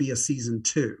was going to be a season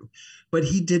 2, but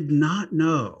he did not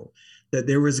know that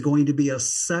there was going to be a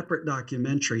separate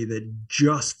documentary that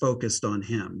just focused on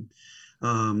him,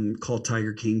 called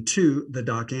Tiger King 2, the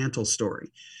Doc Antle story.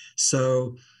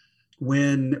 So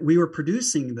when we were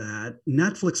producing that,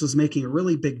 Netflix was making a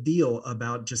really big deal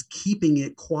about just keeping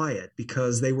it quiet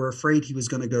because they were afraid he was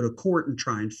going to go to court and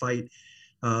try and fight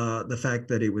the fact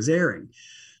that it was airing.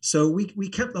 So we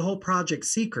kept the whole project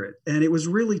secret, and it was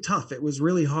really tough. It was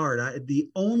really hard. The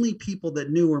only people that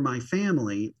knew were my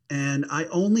family, and I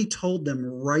only told them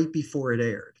right before it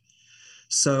aired.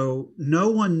 So no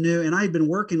one knew, and I had been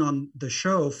working on the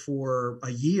show for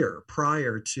a year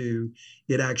prior to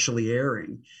it actually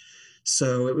airing.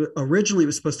 So originally it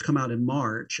was supposed to come out in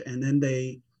March, and then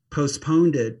they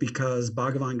postponed it because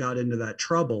Bhagavan got into that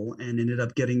trouble and ended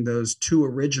up getting those 2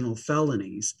 original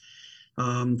felonies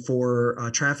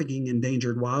for trafficking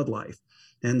endangered wildlife.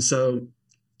 And so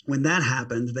when that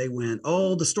happened, they went,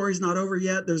 oh, the story's not over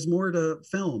yet. There's more to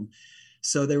film.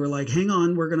 So they were like, hang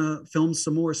on, we're going to film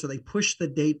some more. So they pushed the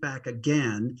date back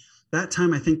again. That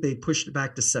time, I think they pushed it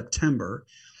back to September.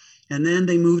 And then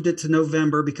they moved it to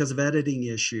November because of editing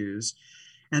issues.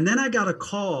 And then I got a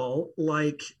call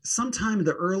like sometime in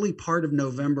the early part of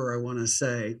November, I want to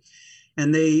say.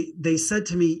 And they said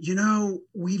to me, you know,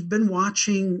 we've been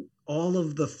watching all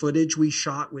of the footage we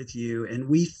shot with you, and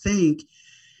we think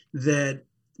that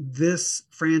this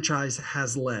franchise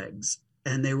has legs.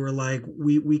 And they were like,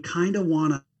 we kind of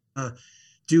want to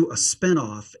do a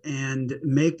spinoff and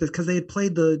make the, because they had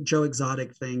played the Joe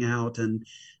Exotic thing out, and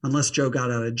unless Joe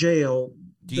got out of jail,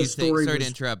 do you think? Sorry to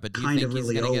interrupt, but do you think he's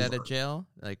really going to get out of jail?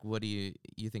 Like, what do you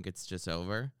think it's just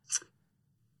over?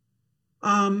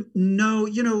 No,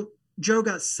 you know, Joe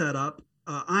got set up.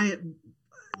 I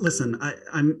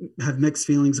have mixed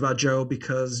feelings about Joe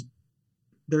because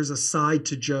there's a side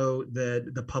to Joe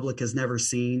that the public has never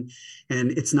seen,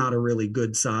 and it's not a really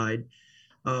good side.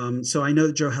 So I know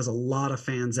that Joe has a lot of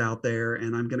fans out there,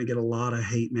 and I'm going to get a lot of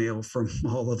hate mail from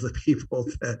all of the people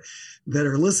that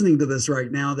are listening to this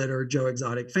right now that are Joe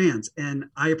Exotic fans. And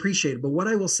I appreciate it. But what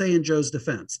I will say in Joe's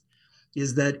defense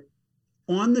is that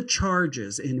on the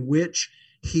charges in which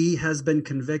he has been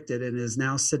convicted and is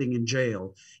now sitting in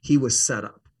jail, he was set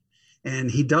up.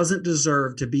 And he doesn't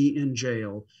deserve to be in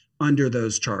jail under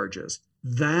those charges.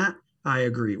 That I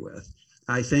agree with.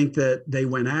 I think that they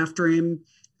went after him.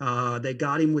 They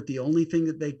got him with the only thing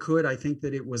that they could. I think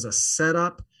that it was a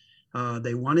setup.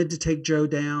 They wanted to take Joe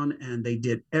down, and they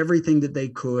did everything that they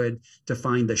could to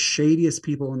find the shadiest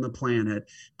people on the planet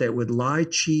that would lie,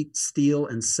 cheat, steal,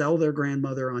 and sell their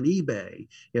grandmother on eBay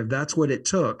if that's what it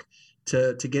took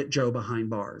to get Joe behind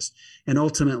bars. And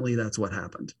ultimately, that's what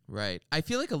happened. Right. I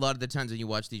feel like a lot of the times when you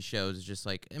watch these shows, it's just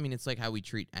like, I mean, it's like how we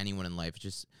treat anyone in life. It's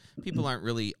just people aren't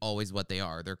really always what they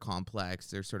are. They're complex.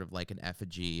 They're sort of like an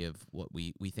effigy of what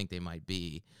we think they might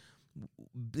be.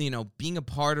 You know, being a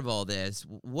part of all this,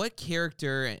 what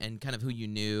character and kind of who you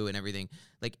knew and everything,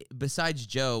 like besides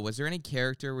Joe, was there any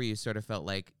character where you sort of felt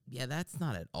like, yeah, that's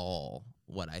not at all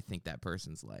what I think that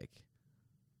person's like?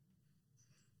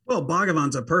 Well,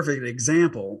 Bhagavan's a perfect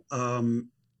example.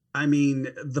 I mean,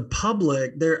 the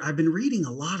public there, I've been reading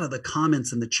a lot of the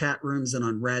comments in the chat rooms and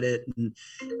on Reddit and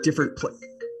different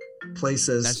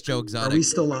places. That's Joe Exotic. Are we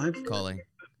still live? Calling.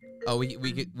 Oh,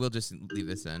 we'll just leave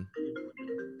this in.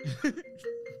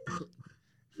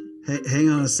 Hey, hang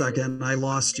on a second. I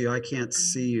lost you. I can't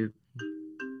see you.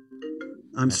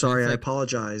 I'm sorry. I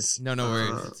apologize. No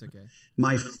worries. It's okay.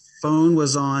 My phone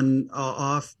was on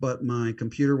off, but my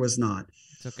computer was not.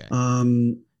 It's okay.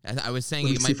 I was saying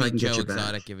it might be Joe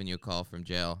Exotic giving you a call from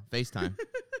jail. FaceTime.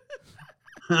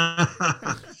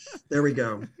 There we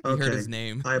go. You Okay. heard his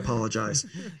name. I apologize.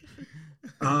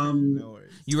 No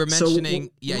worries. You were mentioning,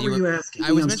 so what were you asking?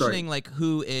 I was I'm mentioning sorry. like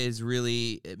who is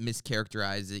really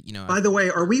mischaracterized. You know. By the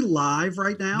way, are we live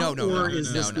right now? No, Or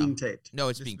is this being taped? No,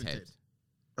 it's Just being been taped.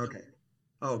 Okay.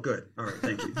 Oh, good. All right.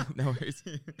 Thank you. No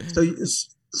worries.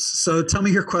 So tell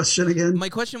me your question again. My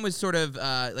question was sort of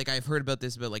like I've heard about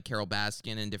this about like Carol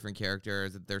Baskin and different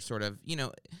characters that they're sort of, you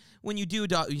know, when you do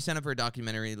you sign up for a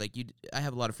documentary, like I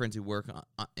have a lot of friends who work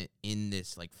in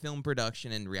this like film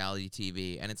production and reality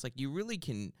TV, and it's like you really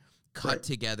can cut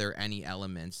together any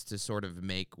elements to sort of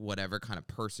make whatever kind of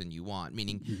person you want,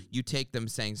 meaning you take them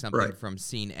saying something from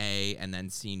scene A and then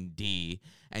scene D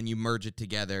and you merge it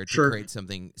together to create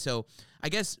something. So I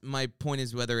guess my point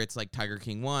is whether it's like Tiger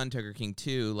King 1, Tiger King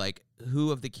 2, like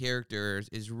who of the characters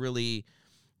is really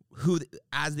who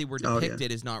as they were depicted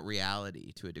is not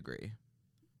reality to a degree.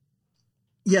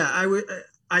 Yeah,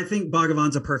 I think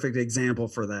Bhagavan's a perfect example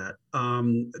for that.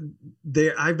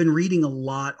 I've been reading a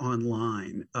lot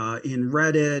online in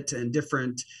Reddit and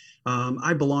different.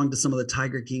 I belong to some of the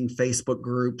Tiger King Facebook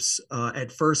groups.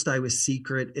 At first, I was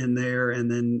secret in there, and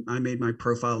then I made my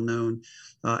profile known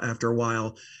after a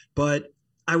while. But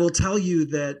I will tell you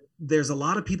that there's a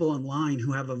lot of people online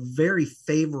who have a very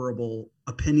favorable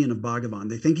opinion of Bhagavan.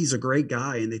 They think he's a great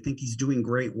guy, and they think he's doing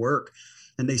great work,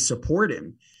 and they support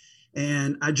him.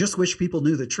 And I just wish people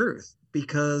knew the truth,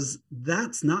 because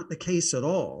that's not the case at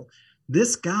all.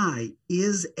 This guy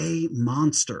is a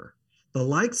monster, the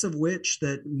likes of which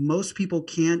that most people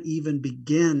can't even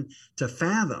begin to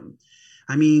fathom.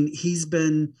 I mean, he's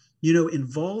been,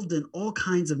 involved in all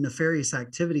kinds of nefarious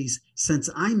activities since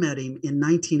I met him in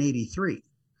 1983.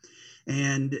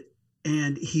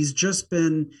 And he's just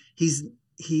been, he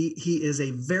is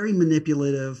a very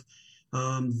manipulative,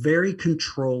 very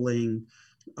controlling,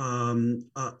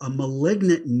 a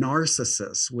malignant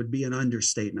narcissist would be an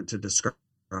understatement to describe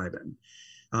him.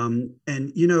 And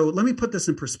let me put this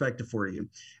in perspective for you.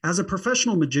 As a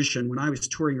professional magician, when I was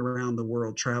touring around the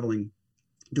world, traveling,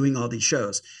 doing all these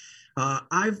shows,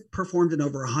 I've performed in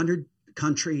over 100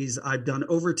 countries. I've done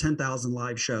over 10,000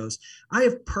 live shows. I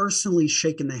have personally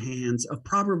shaken the hands of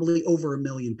probably over 1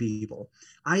 million people.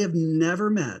 I have never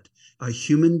met a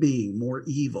human being more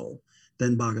evil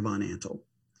than Bhagavan Antle.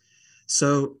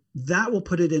 So that will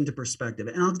put it into perspective.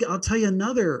 And I'll tell you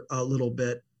another little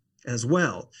bit as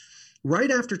well. Right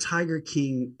after Tiger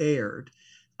King aired,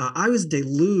 I was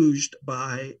deluged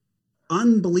by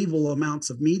unbelievable amounts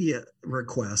of media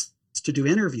requests to do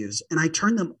interviews. And I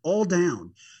turned them all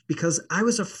down because I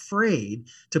was afraid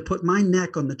to put my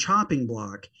neck on the chopping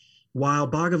block while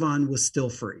Bhagavan was still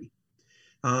free.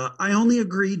 I only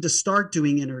agreed to start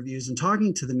doing interviews and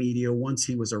talking to the media once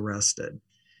he was arrested,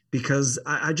 because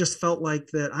I just felt like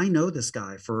that I know this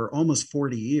guy for almost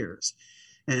 40 years.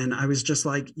 And I was just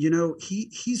like,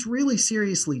 he's really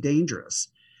seriously dangerous.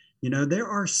 There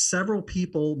are several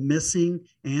people missing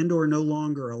and or no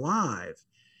longer alive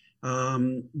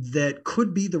that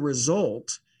could be the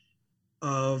result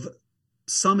of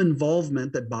some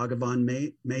involvement that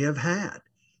Bhagavan may have had.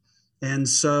 And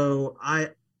so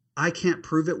I I can't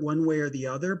prove it one way or the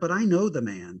other, but I know the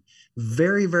man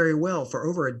very, very well. For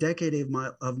over a decade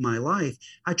of my life,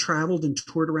 I traveled and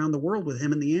toured around the world with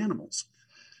him and the animals.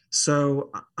 So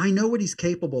I know what he's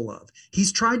capable of.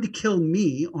 He's tried to kill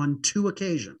me on 2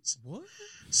 occasions. What?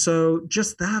 So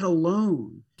just that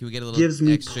alone Can we get a little gives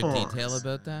me extra pause. detail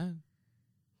about that?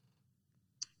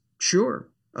 Sure.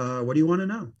 What do you want to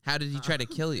know? How did he try to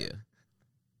kill you?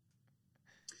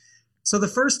 So the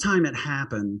first time it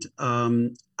happened,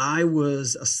 I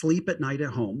was asleep at night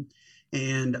at home,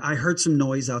 and I heard some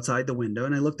noise outside the window,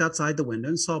 and I looked outside the window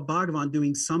and saw Bhagavan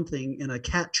doing something in a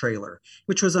cat trailer,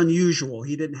 which was unusual.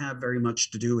 He didn't have very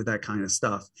much to do with that kind of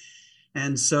stuff.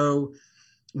 And so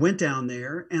went down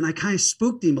there, and I kind of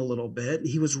spooked him a little bit.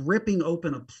 He was ripping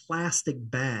open a plastic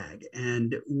bag,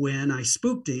 and when I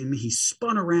spooked him, he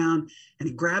spun around and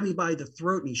he grabbed me by the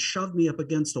throat and he shoved me up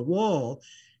against a wall,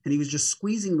 and he was just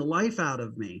squeezing the life out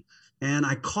of me. And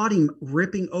I caught him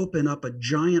ripping open up a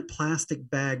giant plastic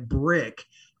bag brick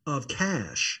of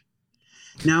cash.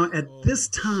 Now, at this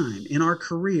time in our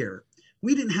career,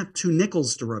 we didn't have 2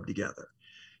 nickels to rub together.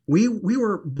 We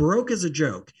were broke as a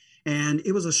joke. And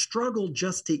it was a struggle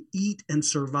just to eat and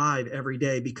survive every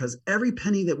day, because every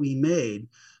penny that we made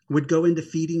would go into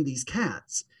feeding these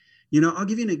cats. You know, I'll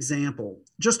give you an example.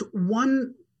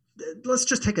 Let's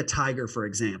just take a tiger, for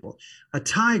example. A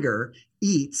tiger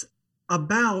eats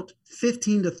about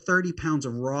 15 to 30 pounds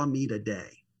of raw meat a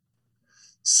day.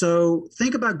 So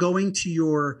think about going to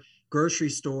your grocery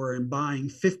store and buying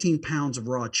 15 pounds of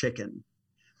raw chicken.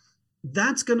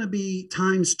 That's going to be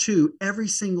times 2 every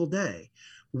single day.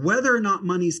 Whether or not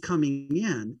money's coming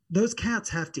in, those cats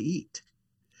have to eat.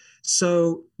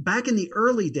 So back in the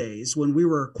early days when we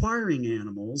were acquiring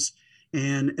animals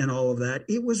and all of that,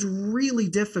 it was really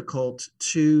difficult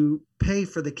to pay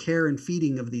for the care and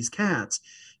feeding of these cats,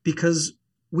 because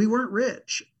we weren't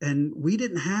rich and we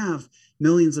didn't have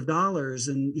millions of dollars.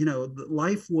 And, you know,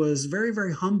 life was very,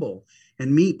 very humble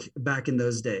and meek back in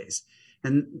those days.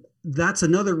 And that's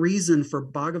another reason for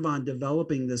Bhagavan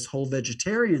developing this whole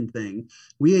vegetarian thing.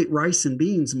 We ate rice and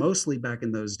beans mostly back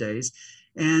in those days.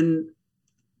 And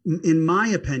in my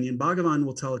opinion, Bhagavan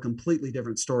will tell a completely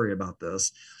different story about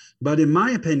this. But in my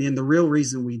opinion, the real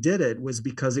reason we did it was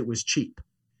because it was cheap.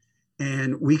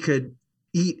 And we could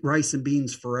eat rice and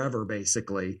beans forever,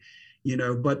 basically, you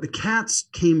know, but the cats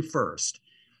came first.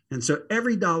 And so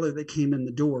every dollar that came in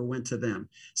the door went to them.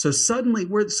 So suddenly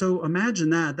so imagine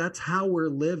that's how we're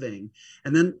living.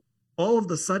 And then all of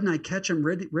a sudden I catch him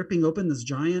ripping open this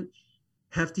giant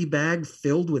hefty bag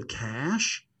filled with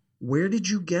cash. Where did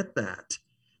you get that?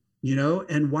 You know,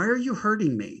 and why are you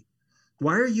hurting me?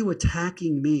 Why are you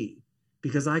attacking me?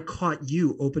 Because I caught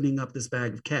you opening up this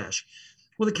bag of cash.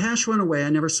 Well, the cash went away. I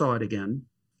never saw it again.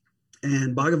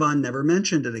 And Bhagavan never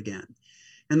mentioned it again.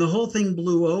 And the whole thing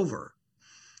blew over.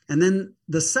 And then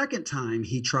the second time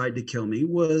he tried to kill me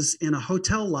was in a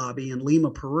hotel lobby in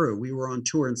Lima, Peru. We were on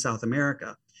tour in South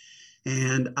America.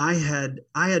 And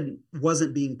I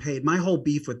wasn't being paid. My whole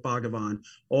beef with Bhagavan,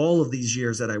 all of these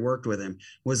years that I worked with him,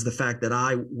 was the fact that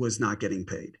I was not getting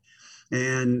paid.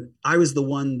 And I was the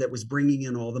one that was bringing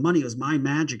in all the money. It was my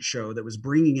magic show that was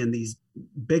bringing in these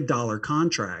big dollar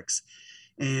contracts.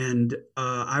 And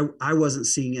I wasn't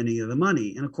seeing any of the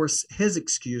money. And of course, his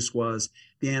excuse was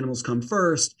the animals come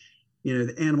first. You know,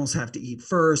 the animals have to eat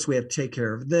first. We have to take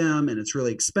care of them. And it's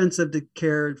really expensive to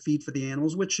care and feed for the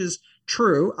animals, which is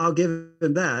true. I'll give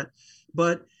him that.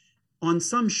 But on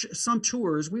some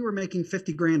tours, we were making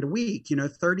 50 grand a week, you know,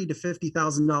 $30,000 to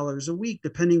 $50,000 a week,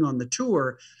 depending on the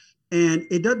tour. And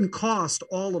it doesn't cost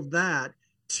all of that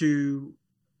to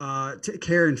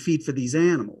care and feed for these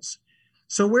animals.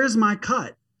 So where's my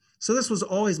cut? So this was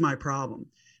always my problem.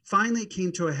 Finally, it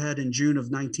came to a head in June of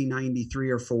 1993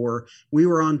 or 4. We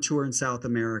were on tour in South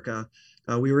America.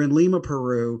 We were in Lima,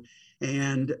 Peru.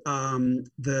 And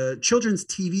the children's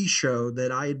TV show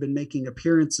that I had been making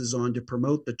appearances on to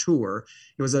promote the tour,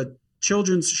 it was a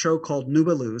children's show called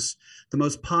Nubeluz, the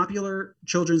most popular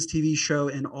children's TV show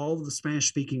in all of the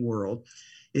Spanish-speaking world.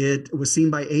 It was seen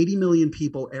by 80 million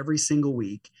people every single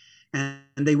week. And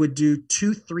they would do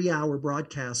 2 3-hour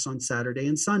broadcasts on Saturday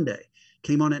and Sunday.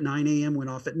 Came on at 9 a.m., went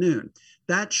off at noon.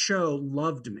 That show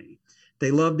loved me.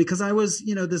 They loved because I was,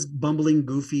 you know, this bumbling,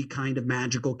 goofy kind of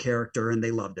magical character, and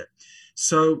they loved it.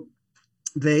 So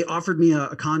they offered me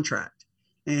a contract,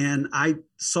 and I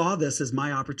saw this as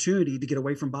my opportunity to get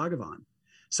away from Bhagavan.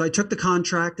 So I took the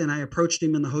contract and I approached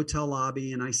him in the hotel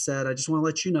lobby, and I said, I just want to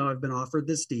let you know I've been offered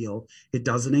this deal. It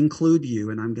doesn't include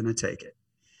you, and I'm going to take it.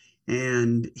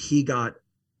 And he got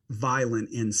violent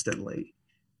instantly.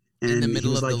 And in the middle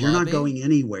he was of like, the you're lobby? not going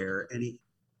anywhere. And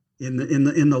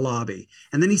in the lobby.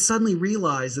 And then he suddenly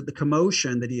realized that the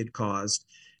commotion that he had caused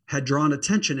had drawn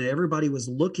attention and everybody was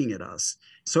looking at us.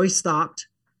 So he stopped,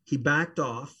 he backed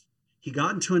off, he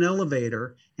got into an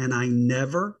elevator, and I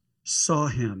never saw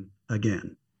him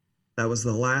again. That was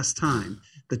the last time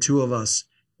the two of us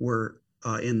were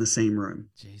in the same room.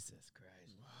 Jesus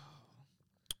Christ.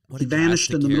 Wow. He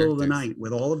vanished in the middle of the night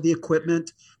with all of the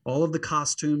equipment, all of the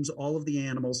costumes, all of the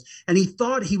animals, and he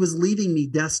thought he was leaving me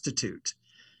destitute.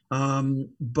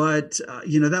 But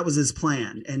that was his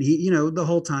plan. And he, the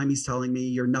whole time he's telling me,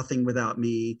 you're nothing without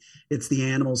me. It's the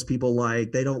animals people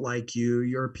like, they don't like you.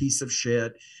 You're a piece of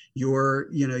shit.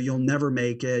 You'll never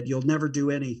make it. You'll never do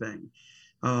anything.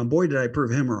 Boy, did I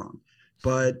prove him wrong.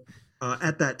 But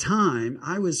at that time,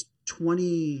 I was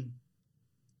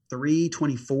 23,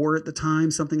 24 at the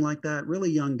time, something like that, really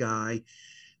young guy.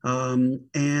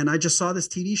 And I just saw this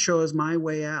TV show as my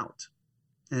way out.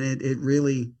 And it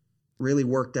really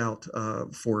worked out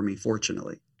for me,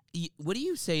 fortunately. What do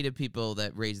you say to people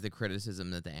that raise the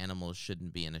criticism that the animals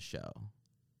shouldn't be in a show?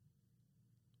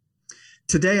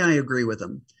 Today, I agree with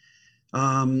them.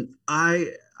 I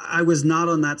was not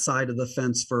on that side of the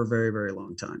fence for a very, very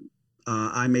long time.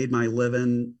 I made my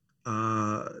living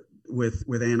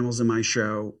with animals in my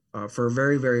show for a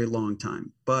very, very long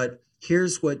time. But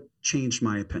here's what changed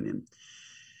my opinion.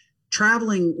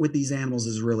 Traveling with these animals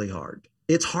is really hard.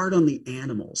 It's hard on the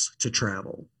animals to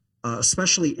travel,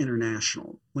 especially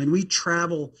international. When we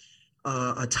travel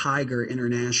a tiger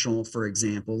international, for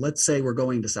example, let's say we're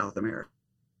going to South America.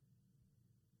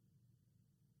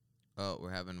 Oh,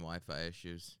 we're having Wi-Fi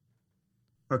issues.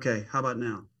 Okay, how about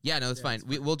now? Yeah, no, it's fine.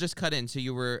 We'll just cut in. So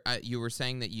you were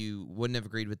saying that you wouldn't have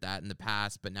agreed with that in the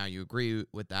past, but now you agree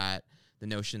with that, the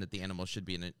notion that the animals should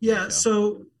be in a show.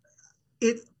 So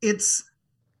it's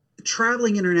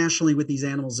traveling internationally with these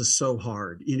animals is so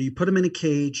hard. You put them in a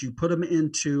cage, you put them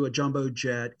into a jumbo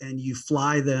jet, and you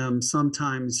fly them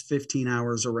sometimes 15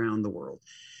 hours around the world.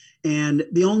 And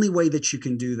the only way that you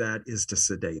can do that is to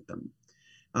sedate them.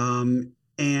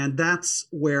 And that's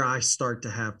where I start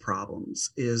to have problems,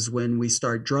 is when we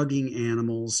start drugging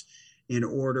animals in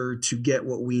order to get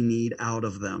what we need out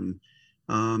of them.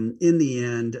 In the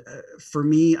end, for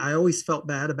me, I always felt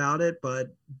bad about it,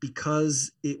 but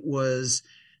because it was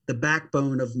the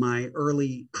backbone of my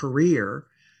early career,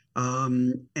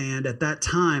 and at that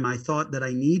time, I thought that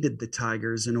I needed the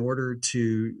tigers in order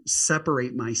to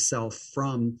separate myself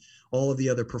from all of the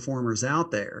other performers out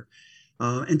there.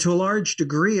 And to a large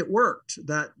degree, it worked.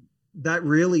 That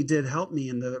really did help me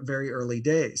in the very early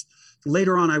days.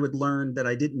 Later on, I would learn that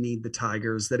I didn't need the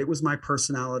tigers, that it was my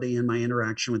personality and my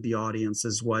interaction with the audience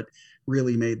is what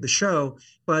really made the show.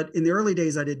 But in the early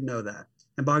days, I didn't know that.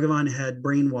 And Bhagavan had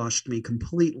brainwashed me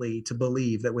completely to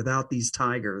believe that without these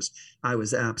tigers, I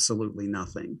was absolutely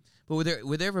nothing. But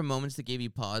were there ever moments that gave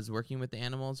you pause working with the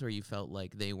animals, or you felt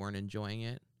like they weren't enjoying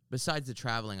it? Besides the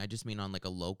traveling, I just mean on like a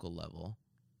local level.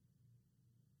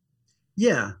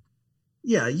 Yeah,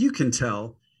 you can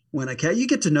tell when you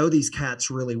get to know these cats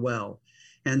really well.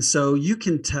 And so you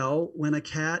can tell when a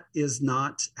cat is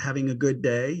not having a good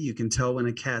day. You can tell when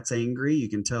a cat's angry. You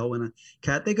can tell when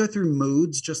they go through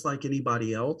moods just like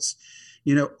anybody else.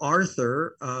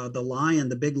 Arthur, the lion,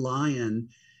 the big lion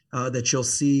that you'll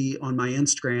see on my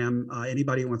Instagram.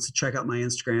 Anybody who wants to check out my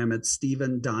Instagram, it's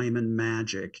Stephen Diamond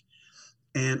Magic.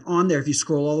 And on there, if you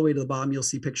scroll all the way to the bottom, you'll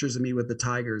see pictures of me with the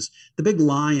tigers. The big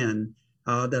lion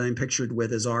that I'm pictured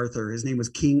with is Arthur. His name was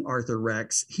King Arthur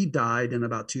Rex. He died in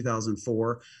about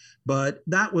 2004, but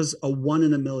that was a 1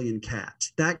 in a million cat.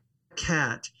 That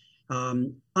cat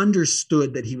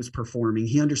understood that he was performing.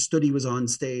 He understood he was on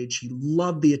stage. He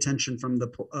loved the attention from the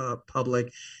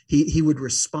public. He would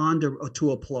respond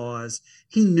to applause.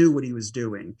 He knew what he was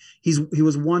doing. He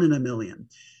was 1 in a million.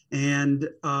 And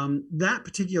that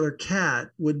particular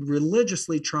cat would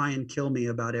religiously try and kill me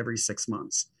about every 6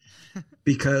 months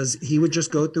because he would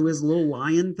just go through his little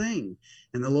lion thing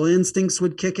and the little instincts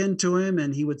would kick into him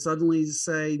and he would suddenly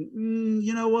say,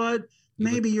 you know what,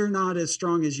 maybe you're not as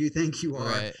strong as you think you are.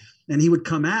 Right. And he would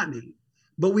come at me.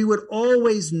 But we would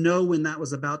always know when that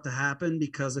was about to happen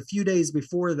because a few days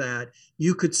before that,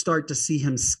 you could start to see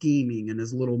him scheming in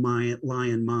his little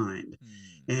lion mind.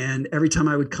 And every time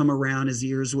I would come around, his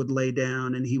ears would lay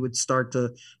down and he would start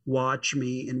to watch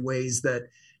me in ways that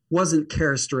wasn't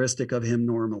characteristic of him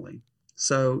normally.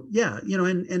 So, yeah,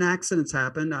 and accidents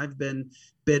happen. I've been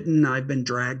bitten. I've been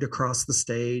dragged across the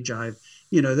stage. Over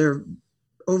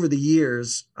the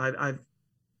years, I've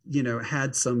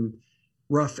had some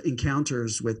rough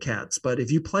encounters with cats. But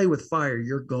if you play with fire,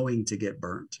 you're going to get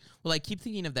burnt. Well, I keep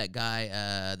thinking of that guy,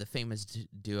 the famous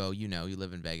duo, you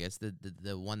live in Vegas,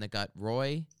 the one that got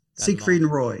Roy, Siegfried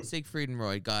and Roy. Siegfried and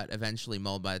Roy got eventually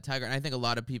mauled by the tiger. And I think a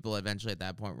lot of people eventually at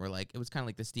that point were like, it was kind of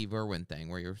like the Steve Irwin thing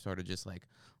where you're sort of just like,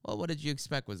 well, what did you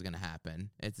expect was going to happen?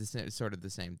 It's sort of the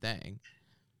same thing.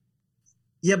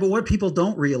 Yeah, but what people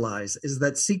don't realize is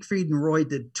that Siegfried and Roy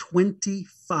did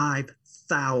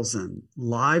 25,000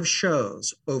 live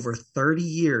shows over 30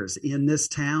 years in this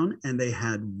town, and they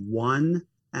had one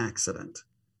accident.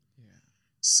 Yeah.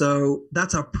 So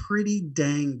that's a pretty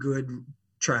dang good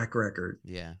track record.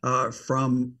 Yeah.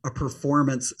 From a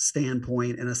performance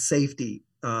standpoint and a safety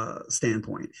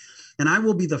standpoint. And I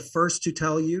will be the first to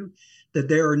tell you that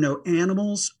there are no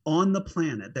animals on the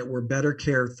planet that were better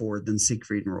cared for than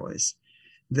Siegfried and Roy's.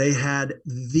 They had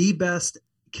the best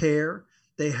care.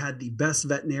 They had the best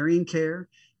veterinarian care.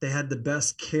 They had the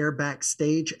best care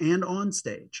backstage and on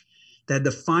stage. They had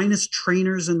the finest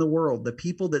trainers in the world. The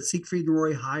people that Siegfried and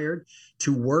Roy hired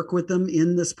to work with them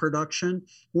in this production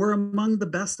were among the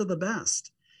best of the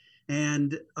best.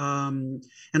 And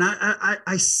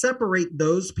I separate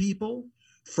those people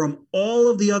from all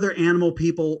of the other animal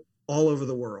people all over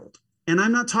the world. And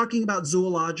I'm not talking about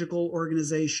zoological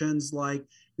organizations like,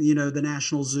 you know, the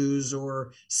National Zoos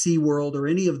or SeaWorld or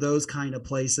any of those kind of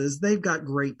places. They've got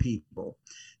great people.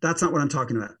 That's not what I'm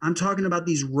talking about. I'm talking about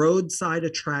these roadside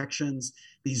attractions,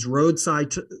 these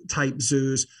roadside type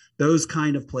zoos, those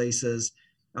kind of places.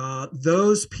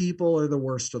 Those people are the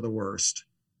worst of the worst.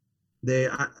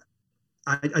 I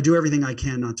do everything I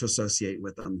can not to associate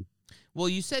with them. Well,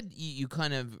 you said you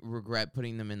kind of regret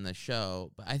putting them in the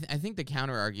show, but I think the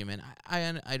counter argument,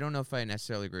 I don't know if I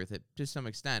necessarily agree with it to some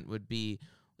extent, would be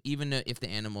even if the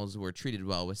animals were treated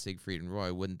well with Siegfried and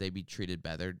Roy, wouldn't they be treated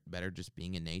better just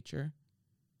being in nature?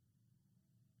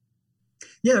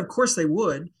 Yeah, of course they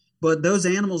would, but those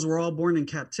animals were all born in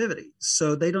captivity,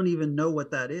 so they don't even know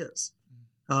what that is.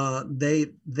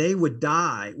 They would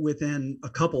die within a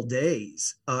couple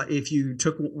days if you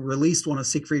released one of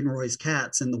Siegfried and Roy's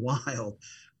cats in the wild.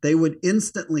 They would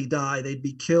instantly die. They'd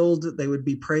be killed. They would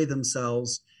be prey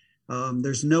themselves.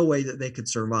 There's no way that they could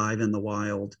survive in the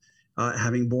wild,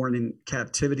 having born in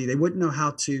captivity. They wouldn't know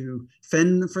how to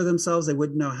fend for themselves. They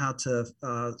wouldn't know how to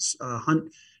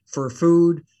hunt for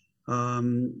food.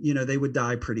 They would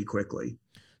die pretty quickly.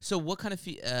 So what kind of,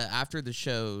 after the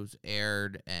shows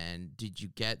aired, and did you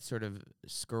get sort of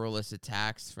scurrilous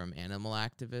attacks from animal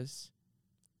activists?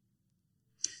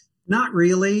 Not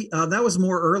really. That was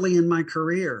more early in my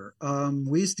career.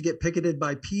 We used to get picketed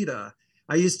by PETA.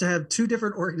 I used to have two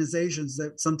different organizations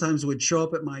that sometimes would show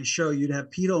up at my show. You'd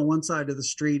have PETA on one side of the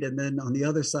street, and then on the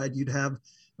other side, you'd have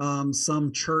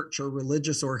some church or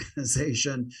religious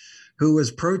organization who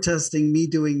was protesting me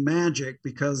doing magic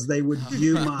because they would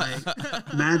view my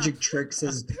magic tricks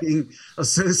as being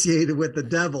associated with the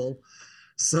devil.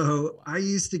 So I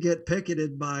used to get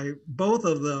picketed by both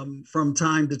of them from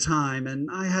time to time, and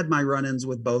I had my run-ins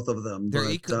with both of them.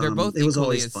 They're both it was equally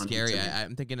always as fun scary.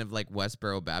 I'm thinking of like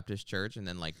Westboro Baptist Church and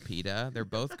then like PETA. They're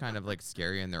both kind of like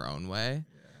scary in their own way.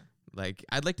 Like,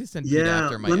 I'd like to send PETA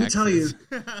after my let me exes. tell you,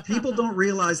 people don't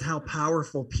realize how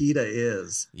powerful PETA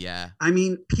is. Yeah. I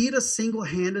mean, PETA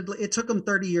single-handedly, it took them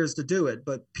 30 years to do it,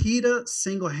 but PETA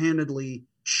single-handedly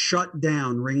shut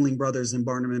down Ringling Brothers and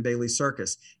Barnum and Bailey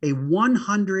Circus, a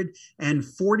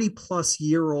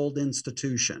 140-plus-year-old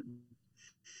institution.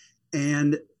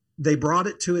 And they brought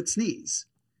it to its knees.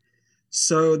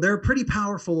 So they're a pretty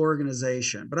powerful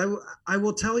organization. But I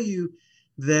will tell you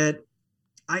that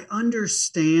I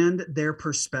understand their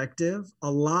perspective a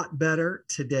lot better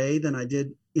today than I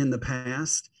did in the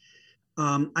past.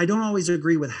 I don't always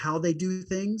agree with how they do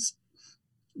things,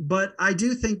 but I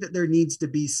do think that there needs to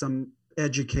be some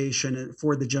education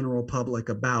for the general public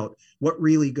about what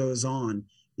really goes on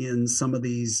in some of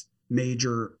these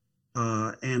major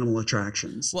animal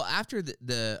attractions. Well, after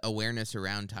the awareness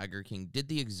around Tiger King, did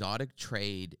the exotic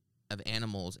trade of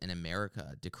animals in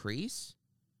America decrease?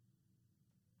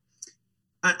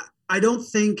 I don't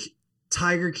think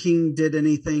Tiger King did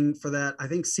anything for that. I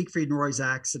think Siegfried and Roy's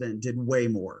accident did way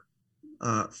more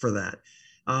for that.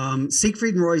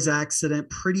 Siegfried and Roy's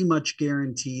accident pretty much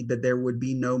guaranteed that there would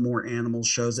be no more animal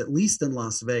shows, at least in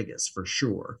Las Vegas, for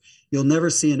sure. You'll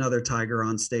never see another tiger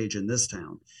on stage in this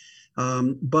town.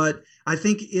 But I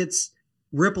think its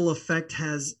ripple effect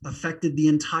has affected the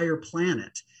entire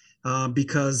planet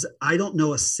because I don't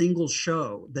know a single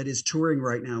show that is touring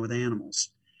right now with animals.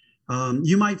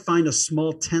 You might find a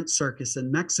small tent circus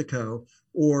in Mexico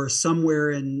or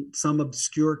somewhere in some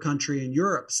obscure country in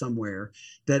Europe somewhere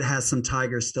that has some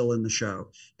tigers still in the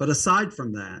show. But aside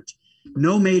from that,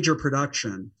 no major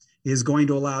production is going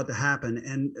to allow it to happen.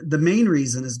 And the main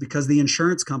reason is because the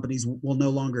insurance companies will no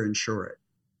longer insure it.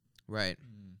 Right.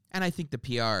 And I think the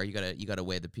PR, you gotta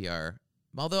weigh the PR.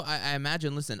 Although I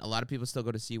imagine, listen, a lot of people still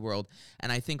go to SeaWorld,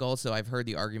 and I think also I've heard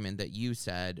the argument that you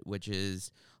said, which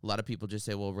is a lot of people just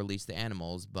say, well, release the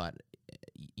animals, but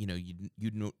you know,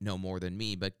 you know more than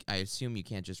me, but I assume you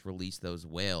can't just release those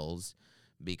whales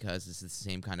because it's the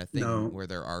same kind of thing where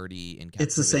they're already in captivity.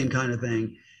 It's the same kind of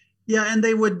thing. Yeah, and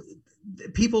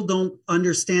people don't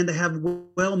understand. They have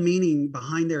well-meaning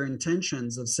behind their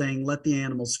intentions of saying, let the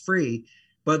animals free.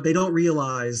 But they don't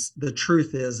realize the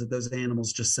truth is that those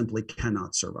animals just simply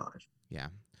cannot survive. Yeah.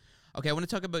 Okay, I want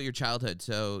to talk about your childhood.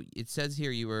 So it says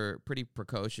here you were pretty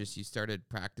precocious. You started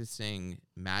practicing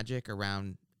magic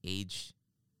around age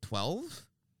 12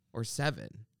 or 7?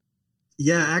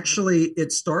 Yeah, actually,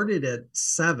 it started at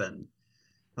 7.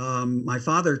 My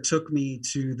father took me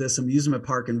to this amusement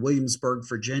park in Williamsburg,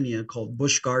 Virginia called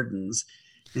Busch Gardens.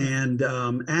 And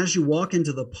as you walk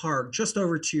into the park, just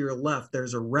over to your left,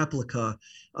 there's a replica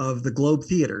of the Globe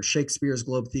Theater, Shakespeare's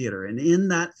Globe Theater. And in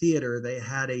that theater, they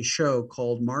had a show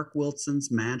called Mark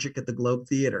Wilson's Magic at the Globe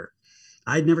Theater.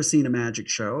 I'd never seen a magic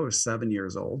show. I was 7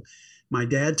 years old. My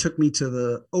dad took me to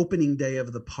the opening day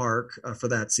of the park for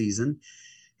that season.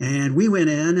 And we went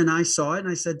in and I saw it and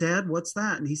I said, Dad, what's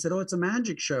that? And he said, oh, it's a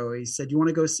magic show. He said, you want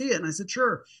to go see it? And I said,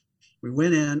 sure. We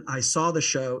went in, I saw the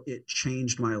show, it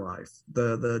changed my life.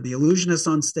 The illusionist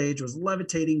on stage was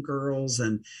levitating girls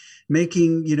and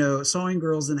making, sawing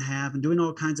girls in half and doing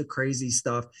all kinds of crazy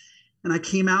stuff. And I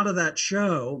came out of that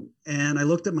show and I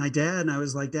looked at my dad and I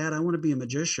was like, Dad, I want to be a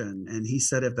magician. And he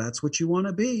said, if that's what you want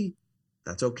to be,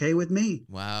 that's okay with me.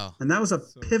 Wow. And that was a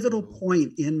pivotal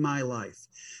point in my life,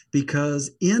 because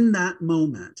in that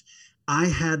moment, I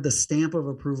had the stamp of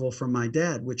approval from my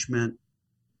dad, which meant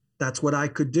that's what I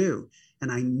could do.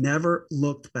 And I never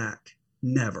looked back.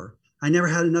 Never. I never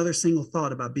had another single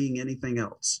thought about being anything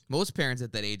else. Most parents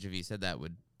at that age, if you said that,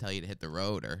 would tell you to hit the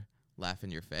road or laugh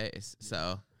in your face.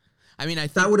 So, I mean, I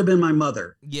think that would have been my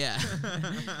mother. Yeah.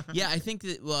 Yeah, I think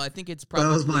it's probably.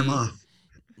 That was my mom.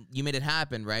 You made it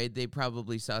happen, right? They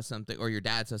probably saw something, or your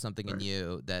dad saw something in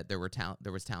you that there was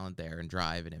talent there and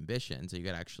drive and ambition. So you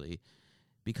could actually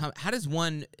become. How does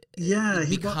one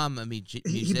become a musician?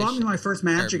 He bought me my first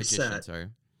magic set. Sorry.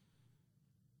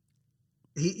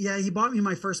 He bought me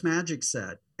my first magic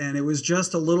set, and it was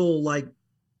just a little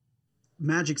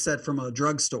magic set from a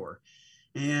drugstore.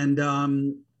 And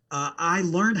I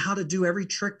learned how to do every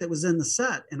trick that was in the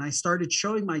set, and I started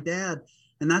showing my dad.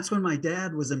 And that's when my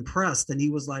dad was impressed, and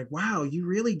he was like, wow, you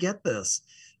really get this.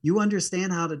 You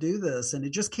understand how to do this. And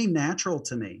it just came natural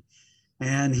to me.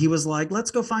 And he was like, let's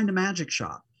go find a magic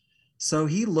shop. So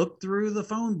he looked through the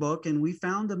phone book and we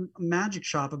found a magic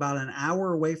shop about an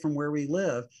hour away from where we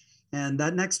live. And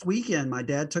that next weekend, my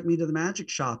dad took me to the magic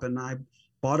shop and I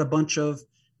bought a bunch of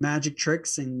magic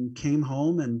tricks and came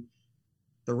home, and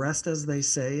the rest, as they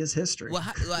say, is history. Well,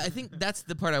 I think that's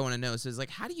the part I want to know. So it's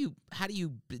like, do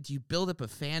you build up a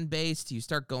fan base? Do you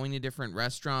start going to different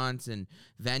restaurants and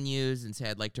venues and say,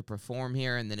 I'd like to perform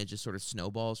here, and then it just sort of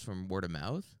snowballs from word of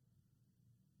mouth?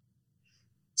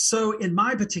 So in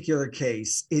my particular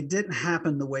case, it didn't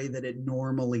happen the way that it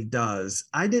normally does.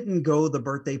 I didn't go the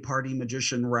birthday party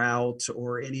magician route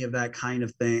or any of that kind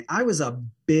of thing. I was a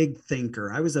big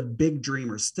thinker. I was a big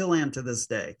dreamer, still am to this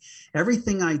day.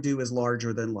 Everything I do is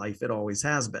larger than life. It always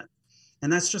has been.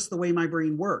 And that's just the way my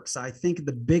brain works. I think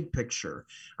the big picture.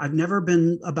 I've never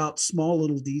been about small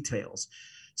little details.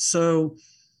 So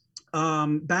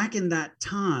back in that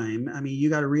time, I mean, you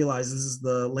got to realize this is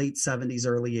the late 70s,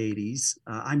 early 80s.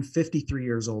 I'm 53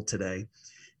 years old today.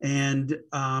 And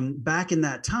back in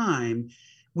that time,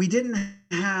 we didn't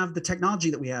have the technology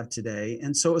that we have today.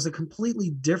 And so it was a completely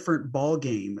different ball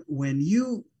game. When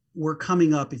you were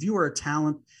coming up, if you were a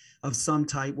talent of some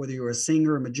type, whether you were a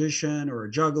singer, a magician, or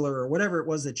a juggler, or whatever it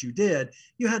was that you did,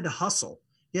 you had to hustle.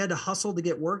 You had to hustle to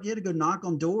get work. You had to go knock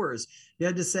on doors. You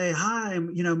had to say, hi,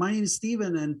 my name is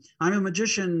Steven and I'm a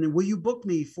magician. Will you book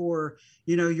me for,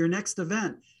 your next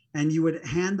event? And you would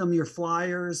hand them your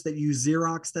flyers that you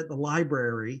Xeroxed at the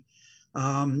library,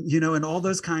 and all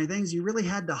those kind of things. You really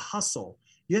had to hustle.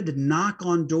 You had to knock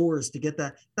on doors to get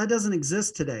that. That doesn't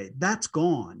exist today. That's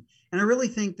gone. And I really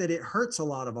think that it hurts a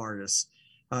lot of artists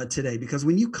today, because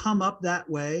when you come up that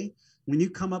way, when you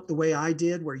come up the way I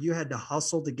did, where you had to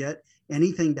hustle to get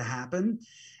anything to happen,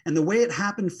 and the way it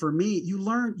happened for me, you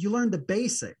learn the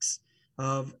basics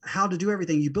of how to do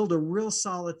everything. You build a real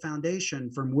solid foundation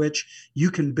from which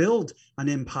you can build an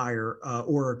empire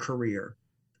or a career.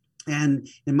 And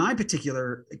in my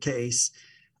particular case,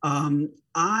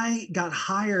 I got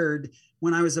hired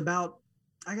when I was about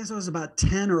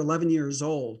 10 or 11 years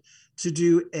old to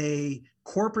do a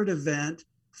corporate event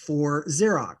for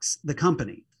Xerox, the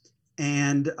company.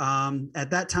 And at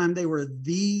that time, they were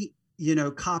the,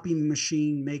 copy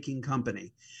machine making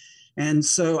company. And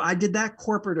so I did that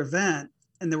corporate event,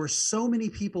 and there were so many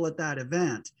people at that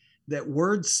event that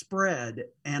word spread,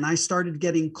 and I started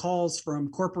getting calls from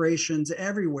corporations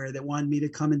everywhere that wanted me to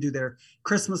come and do their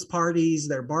Christmas parties,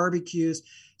 their barbecues.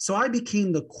 So I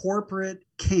became the corporate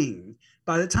king.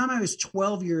 By the time I was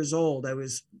 12 years old, I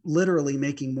was literally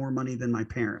making more money than my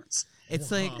parents. It's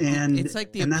like And- it's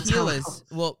like the and that's appeal how- is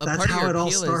well. A that's part of how your it all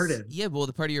appeal started. Is, yeah, well,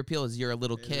 the part of your appeal is you're a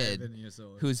little 11 kid years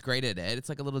old. who's great at it. It's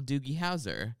like a little Doogie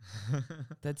Howser.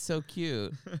 That's so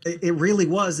cute. It really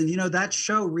was. And, that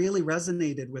show really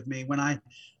resonated with me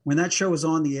when that show was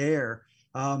on the air.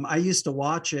 I used to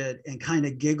watch it and kind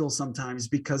of giggle sometimes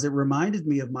because it reminded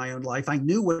me of my own life. I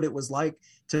knew what it was like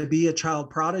to be a child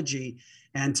prodigy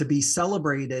and to be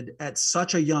celebrated at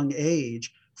such a young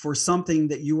age for something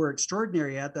that you were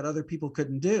extraordinary at that other people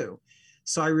couldn't do.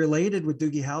 So I related with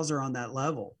Doogie Howser on that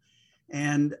level.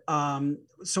 And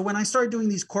so when I started doing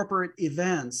these corporate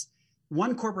events,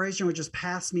 one corporation would just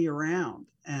pass me around.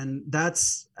 And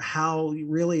that's how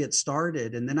really it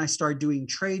started. And then I started doing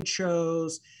trade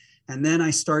shows. And then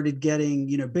I started getting,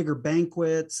 bigger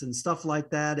banquets and stuff like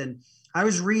that. And I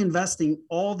was reinvesting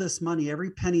all this money,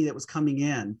 every penny that was coming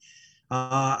in.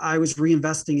 I was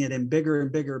reinvesting it in bigger and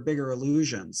bigger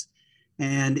illusions.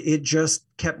 And it just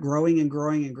kept growing and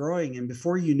growing and growing. And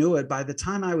before you knew it, by the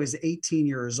time I was 18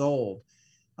 years old,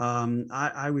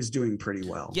 I was doing pretty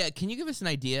well. Yeah, can you give us an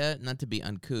idea, not to be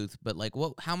uncouth, but like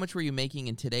how much were you making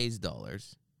in today's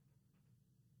dollars?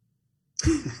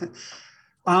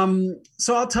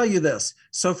 So I'll tell you this.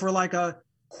 So for like a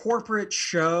corporate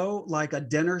show, like a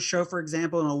dinner show, for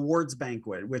example, an awards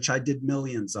banquet, which I did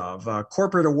millions of,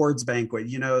 corporate awards banquet,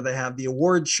 they have the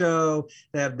award show,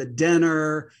 they have the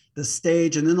dinner, the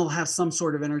stage, and then they'll have some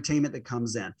sort of entertainment that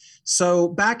comes in. So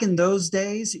back in those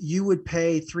days, you would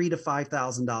pay $3,000 to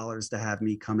 $5,000 to have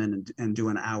me come in and do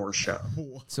an hour show.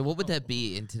 So what would that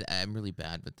be in today? I'm really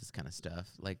bad with this kind of stuff.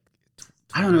 Like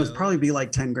I don't know. It'd probably be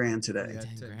like 10 grand today. Yeah.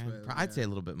 10 10, grand. 12, I'd yeah. say a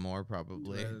little bit more,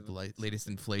 probably. 12. The latest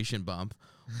inflation bump.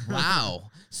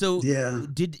 Wow. So Yeah.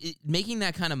 making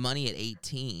that kind of money at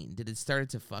 18, did it start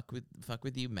to fuck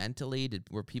with you mentally?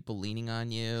 Were people leaning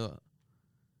on you?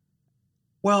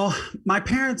 Well, I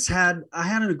had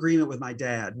an agreement with my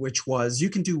dad, which was you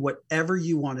can do whatever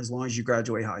you want as long as you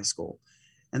graduate high school.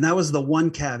 And that was the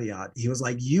one caveat. He was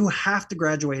like, you have to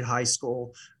graduate high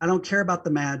school. I don't care about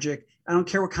the magic. I don't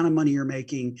care what kind of money you're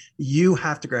making. You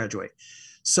have to graduate.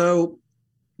 So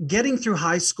getting through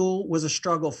high school was a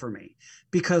struggle for me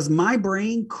because my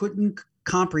brain couldn't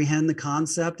comprehend the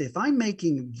concept. If I'm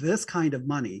making this kind of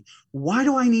money, why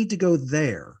do I need to go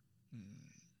there?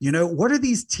 What are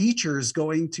these teachers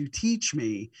going to teach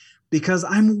me? Because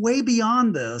I'm way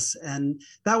beyond this. And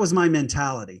that was my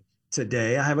mentality.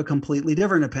 Today, I have a completely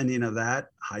different opinion of that.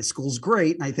 High school's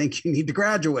great, and I think you need to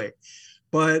graduate.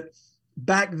 But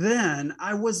back then,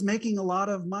 I was making a lot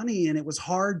of money, and it was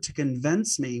hard to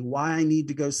convince me why I need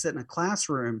to go sit in a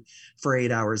classroom for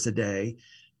 8 hours a day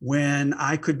when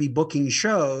I could be booking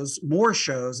more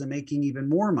shows, and making even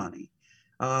more money.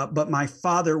 But my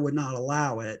father would not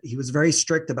allow it. He was very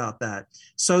strict about that.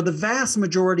 So the vast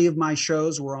majority of my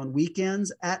shows were on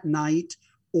weekends, at night,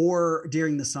 or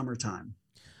during the summertime.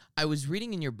 I was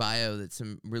reading in your bio that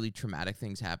some really traumatic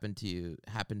things happened to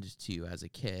you as a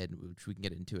kid, which we can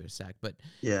get into in a sec. But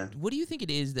Yeah. what do you think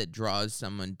it is that draws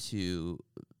someone to?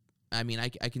 I mean, I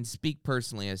can speak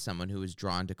personally as someone who is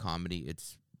drawn to comedy.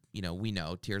 It's we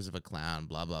know Tears of a Clown,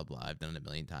 blah blah blah. I've done it a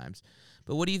million times.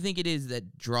 But what do you think it is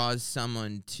that draws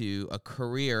someone to a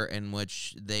career in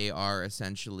which they are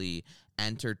essentially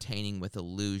entertaining with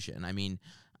illusion? I mean,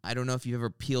 I don't know if you've ever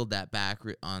peeled that back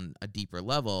on a deeper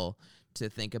level to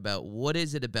think about what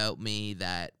is it about me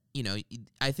that,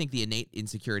 I think the innate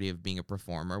insecurity of being a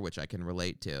performer, which I can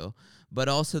relate to, but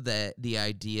also the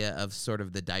idea of sort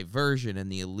of the diversion and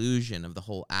the illusion of the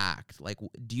whole act. Like,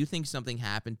 do you think something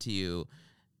happened to you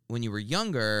when you were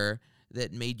younger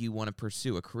that made you want to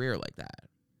pursue a career like that?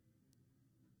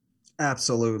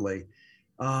 Absolutely.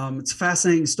 It's a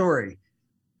fascinating story.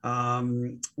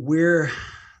 There's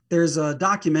a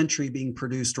documentary being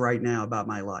produced right now about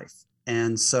my life.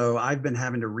 And so I've been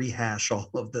having to rehash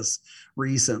all of this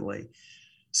recently.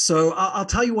 So I'll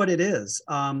tell you what it is.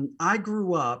 I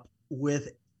grew up with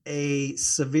a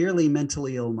severely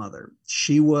mentally ill mother.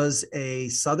 She was a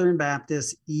Southern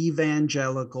Baptist,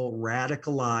 evangelical,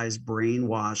 radicalized,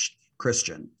 brainwashed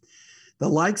Christian. The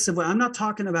likes of, I'm not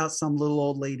talking about some little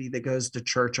old lady that goes to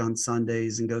church on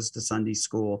Sundays and goes to Sunday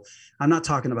school. I'm not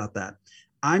talking about that.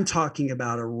 I'm talking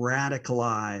about a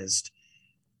radicalized,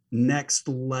 next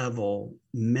level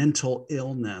mental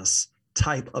illness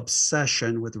type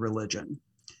obsession with religion.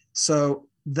 So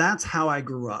that's how I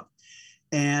grew up.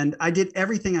 And I did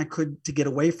everything I could to get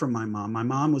away from my mom. My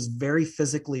mom was very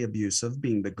physically abusive,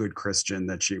 being the good Christian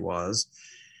that she was.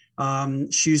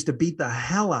 She used to beat the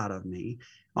hell out of me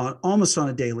almost on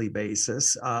a daily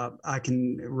basis. I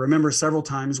can remember several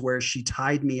times where she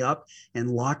tied me up and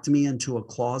locked me into a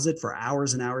closet for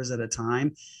hours and hours at a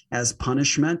time as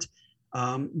punishment.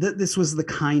 This was the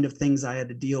kind of things I had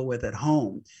to deal with at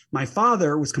home. My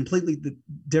father was completely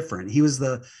different. He was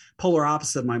the polar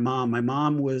opposite of my mom. My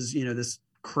mom was, this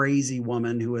crazy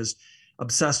woman who was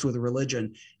obsessed with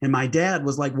religion. And my dad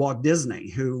was like Walt Disney,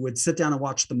 who would sit down and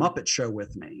watch the Muppet Show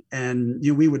with me. And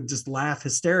we would just laugh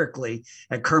hysterically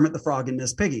at Kermit the Frog and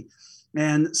Miss Piggy.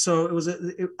 And so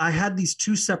I had these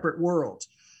two separate worlds.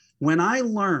 When I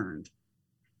learned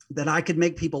that I could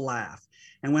make people laugh,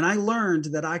 and when I learned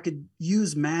that I could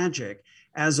use magic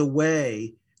as a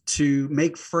way to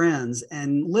make friends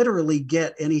and literally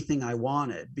get anything I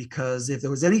wanted, because if there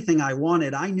was anything I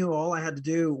wanted, I knew all I had to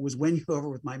do was win you over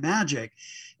with my magic,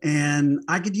 and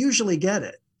I could usually get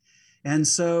it. And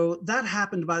so that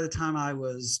happened by the time I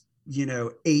was,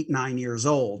 8, 9 years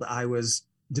old. I was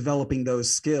developing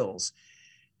those skills.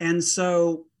 And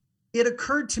so it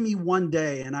occurred to me one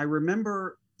day, and I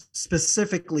remember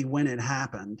specifically when it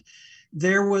happened.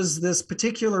 There was this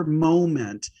particular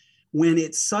moment when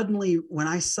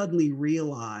I suddenly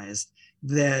realized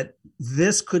that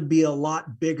this could be a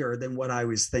lot bigger than what I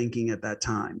was thinking at that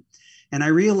time. And I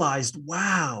realized,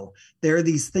 wow, there are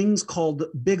these things called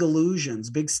big illusions,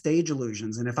 big stage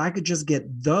illusions. And if I could just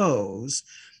get those,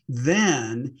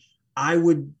 then I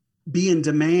would be in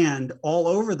demand all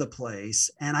over the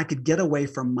place and I could get away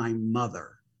from my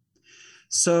mother.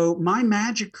 So my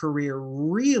magic career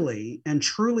really and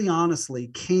truly honestly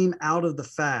came out of the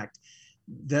fact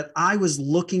that I was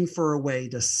looking for a way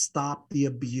to stop the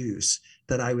abuse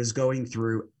that I was going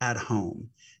through at home.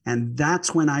 And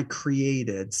that's when I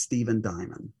created Stephen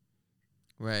Diamond.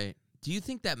 Right. Do you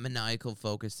think that maniacal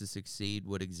focus to succeed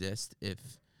would exist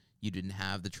if you didn't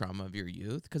have the trauma of your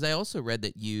youth? Because I also read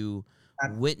that you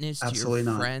witnessed Absolutely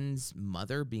your not. friend's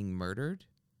mother being murdered.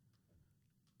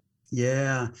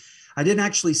 Yeah, I didn't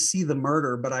actually see the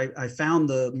murder, but I found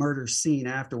the murder scene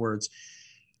afterwards.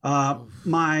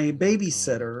 My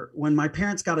babysitter, when my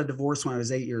parents got a divorce when I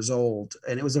was 8 years old,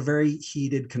 and it was a very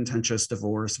heated, contentious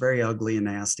divorce, very ugly and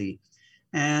nasty.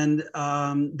 And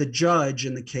the judge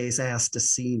in the case asked to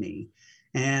see me.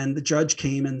 And the judge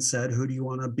came and said, "Who do you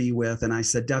want to be with?" And I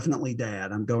said, "Definitely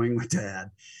Dad. I'm going with Dad."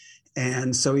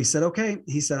 And so he said, "Okay."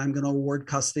 He said, "I'm going to award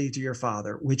custody to your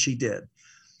father," which he did.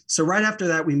 So right after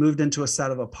that, we moved into a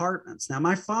set of apartments. Now,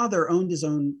 my father owned his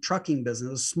own trucking business,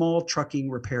 it was a small trucking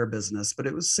repair business, but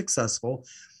it was successful.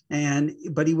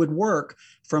 But he would work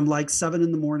from like 7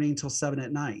 in the morning till 7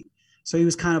 at night. So he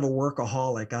was kind of a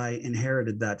workaholic. I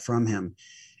inherited that from him.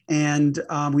 And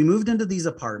we moved into these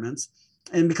apartments.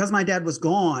 And because my dad was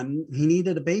gone, he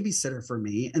needed a babysitter for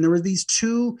me. And there were these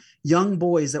two young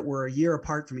boys that were a year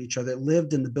apart from each other that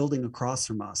lived in the building across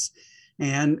from us.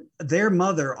 And their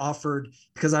mother offered,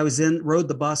 because I rode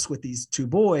the bus with these two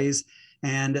boys,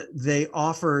 and she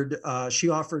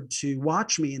offered to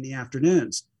watch me in the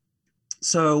afternoons.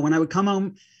 So when I would come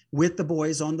home with the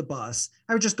boys on the bus,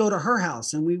 I would just go to her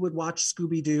house and we would watch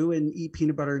Scooby-Doo and eat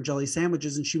peanut butter and jelly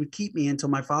sandwiches. And she would keep me until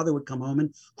my father would come home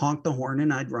and honk the horn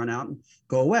and I'd run out and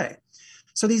go away.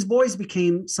 So these boys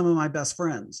became some of my best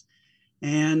friends.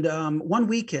 And one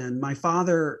weekend, my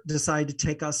father decided to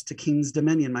take us to King's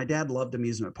Dominion. My dad loved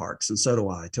amusement parks, and so do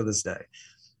I to this day.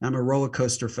 I'm a roller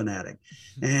coaster fanatic.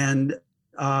 And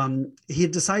he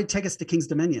had decided to take us to King's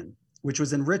Dominion, which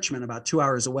was in Richmond, about 2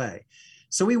 hours away.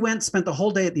 So we went, spent the whole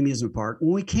day at the amusement park.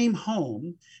 When we came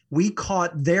home, we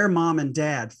caught their mom and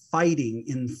dad fighting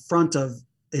in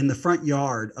the front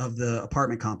yard of the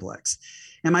apartment complex.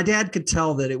 And my dad could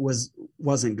tell that it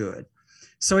wasn't good.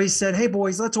 So he said, "Hey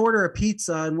boys, let's order a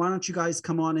pizza, and why don't you guys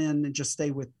come on in and just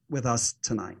stay with us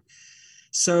tonight?"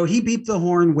 So he beeped the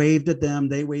horn, waved at them.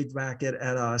 They waved back at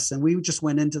us, and we just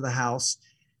went into the house.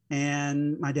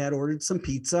 And my dad ordered some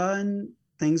pizza, and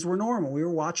things were normal. We were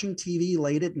watching TV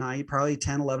late at night, probably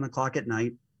 10, 11 o'clock at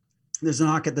night. There's a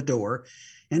knock at the door,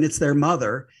 and it's their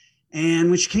mother.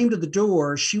 And when she came to the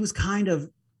door, she was kind of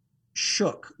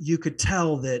shook. You could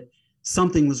tell that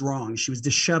something was wrong. She was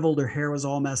disheveled. Her hair was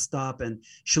all messed up, and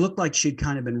she looked like she'd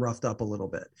kind of been roughed up a little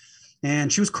bit.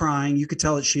 And she was crying. You could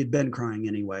tell that she had been crying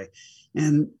anyway.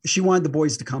 And she wanted the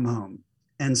boys to come home.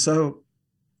 And so,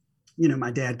 my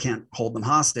dad can't hold them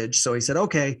hostage. So he said,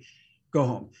 "Okay, go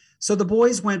home." So the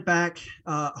boys went back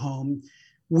home.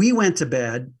 We went to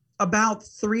bed. about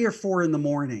 3 or 4 in the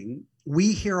morning,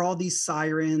 we hear all these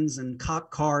sirens and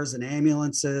cop cars and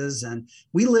ambulances. And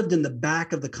we lived in the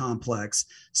back of the complex.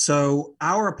 So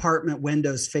our apartment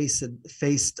windows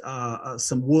faced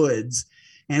some woods.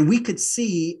 And we could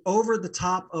see over the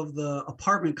top of the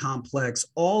apartment complex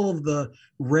all of the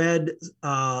red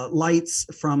lights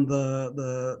from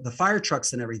the fire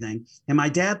trucks and everything. And my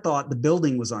dad thought the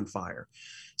building was on fire.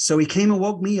 So he came and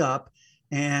woke me up,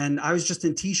 and I was just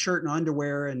in t-shirt and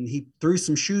underwear, and he threw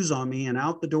some shoes on me, and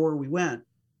out the door we went.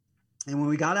 And when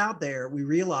we got out there, we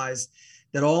realized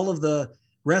that all of the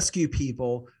rescue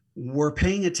people were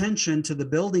paying attention to the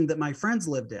building that my friends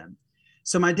lived in.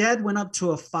 So my dad went up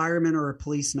to a fireman or a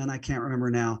policeman, I can't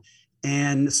remember now,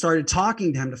 and started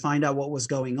talking to him to find out what was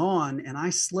going on. And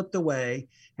I slipped away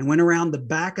and went around the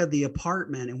back of the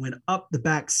apartment and went up the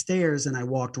back stairs, and I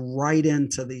walked right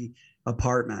into the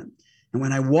apartment. And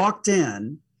when I walked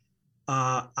in,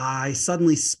 I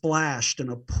suddenly splashed in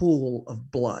a pool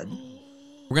of blood.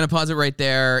 We're going to pause it right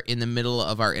there in the middle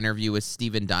of our interview with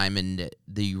Stephen Diamond.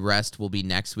 The rest will be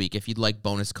next week. If you'd like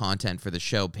bonus content for the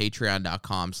show,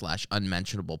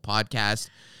 patreon.com/unmentionablepodcast.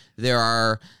 There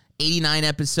are 89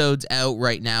 episodes out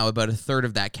right now. About a third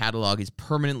of that catalog is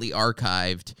permanently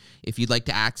archived. If you'd like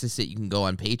to access it, you can go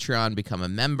on Patreon, become a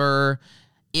member.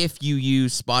 If you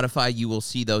use Spotify, you will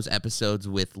see those episodes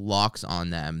with locks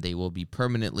on them. They will be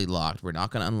permanently locked. We're not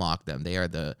going to unlock them. They are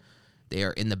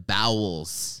in the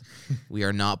bowels. We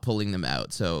are not pulling them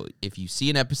out. So if you see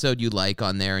an episode you like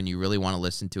on there and you really want to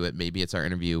listen to it, maybe it's our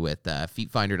interview with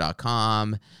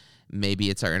feetfinder.com. Maybe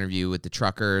it's our interview with the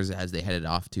truckers as they headed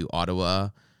off to Ottawa.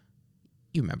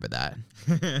 You remember that.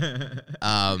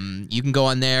 You can go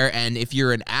on there, and if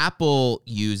you're an Apple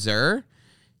user,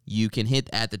 you can hit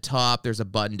at the top. There's a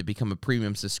button to become a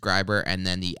premium subscriber, and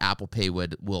then the Apple Pay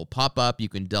will pop up. You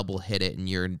can double hit it, and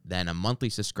you're then a monthly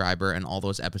subscriber, and all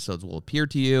those episodes will appear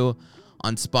to you.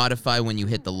 On Spotify, when you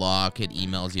hit the lock, it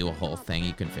emails you a whole thing.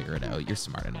 You can figure it out. You're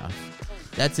smart enough.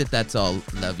 That's it. That's all.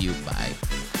 Love you. Bye.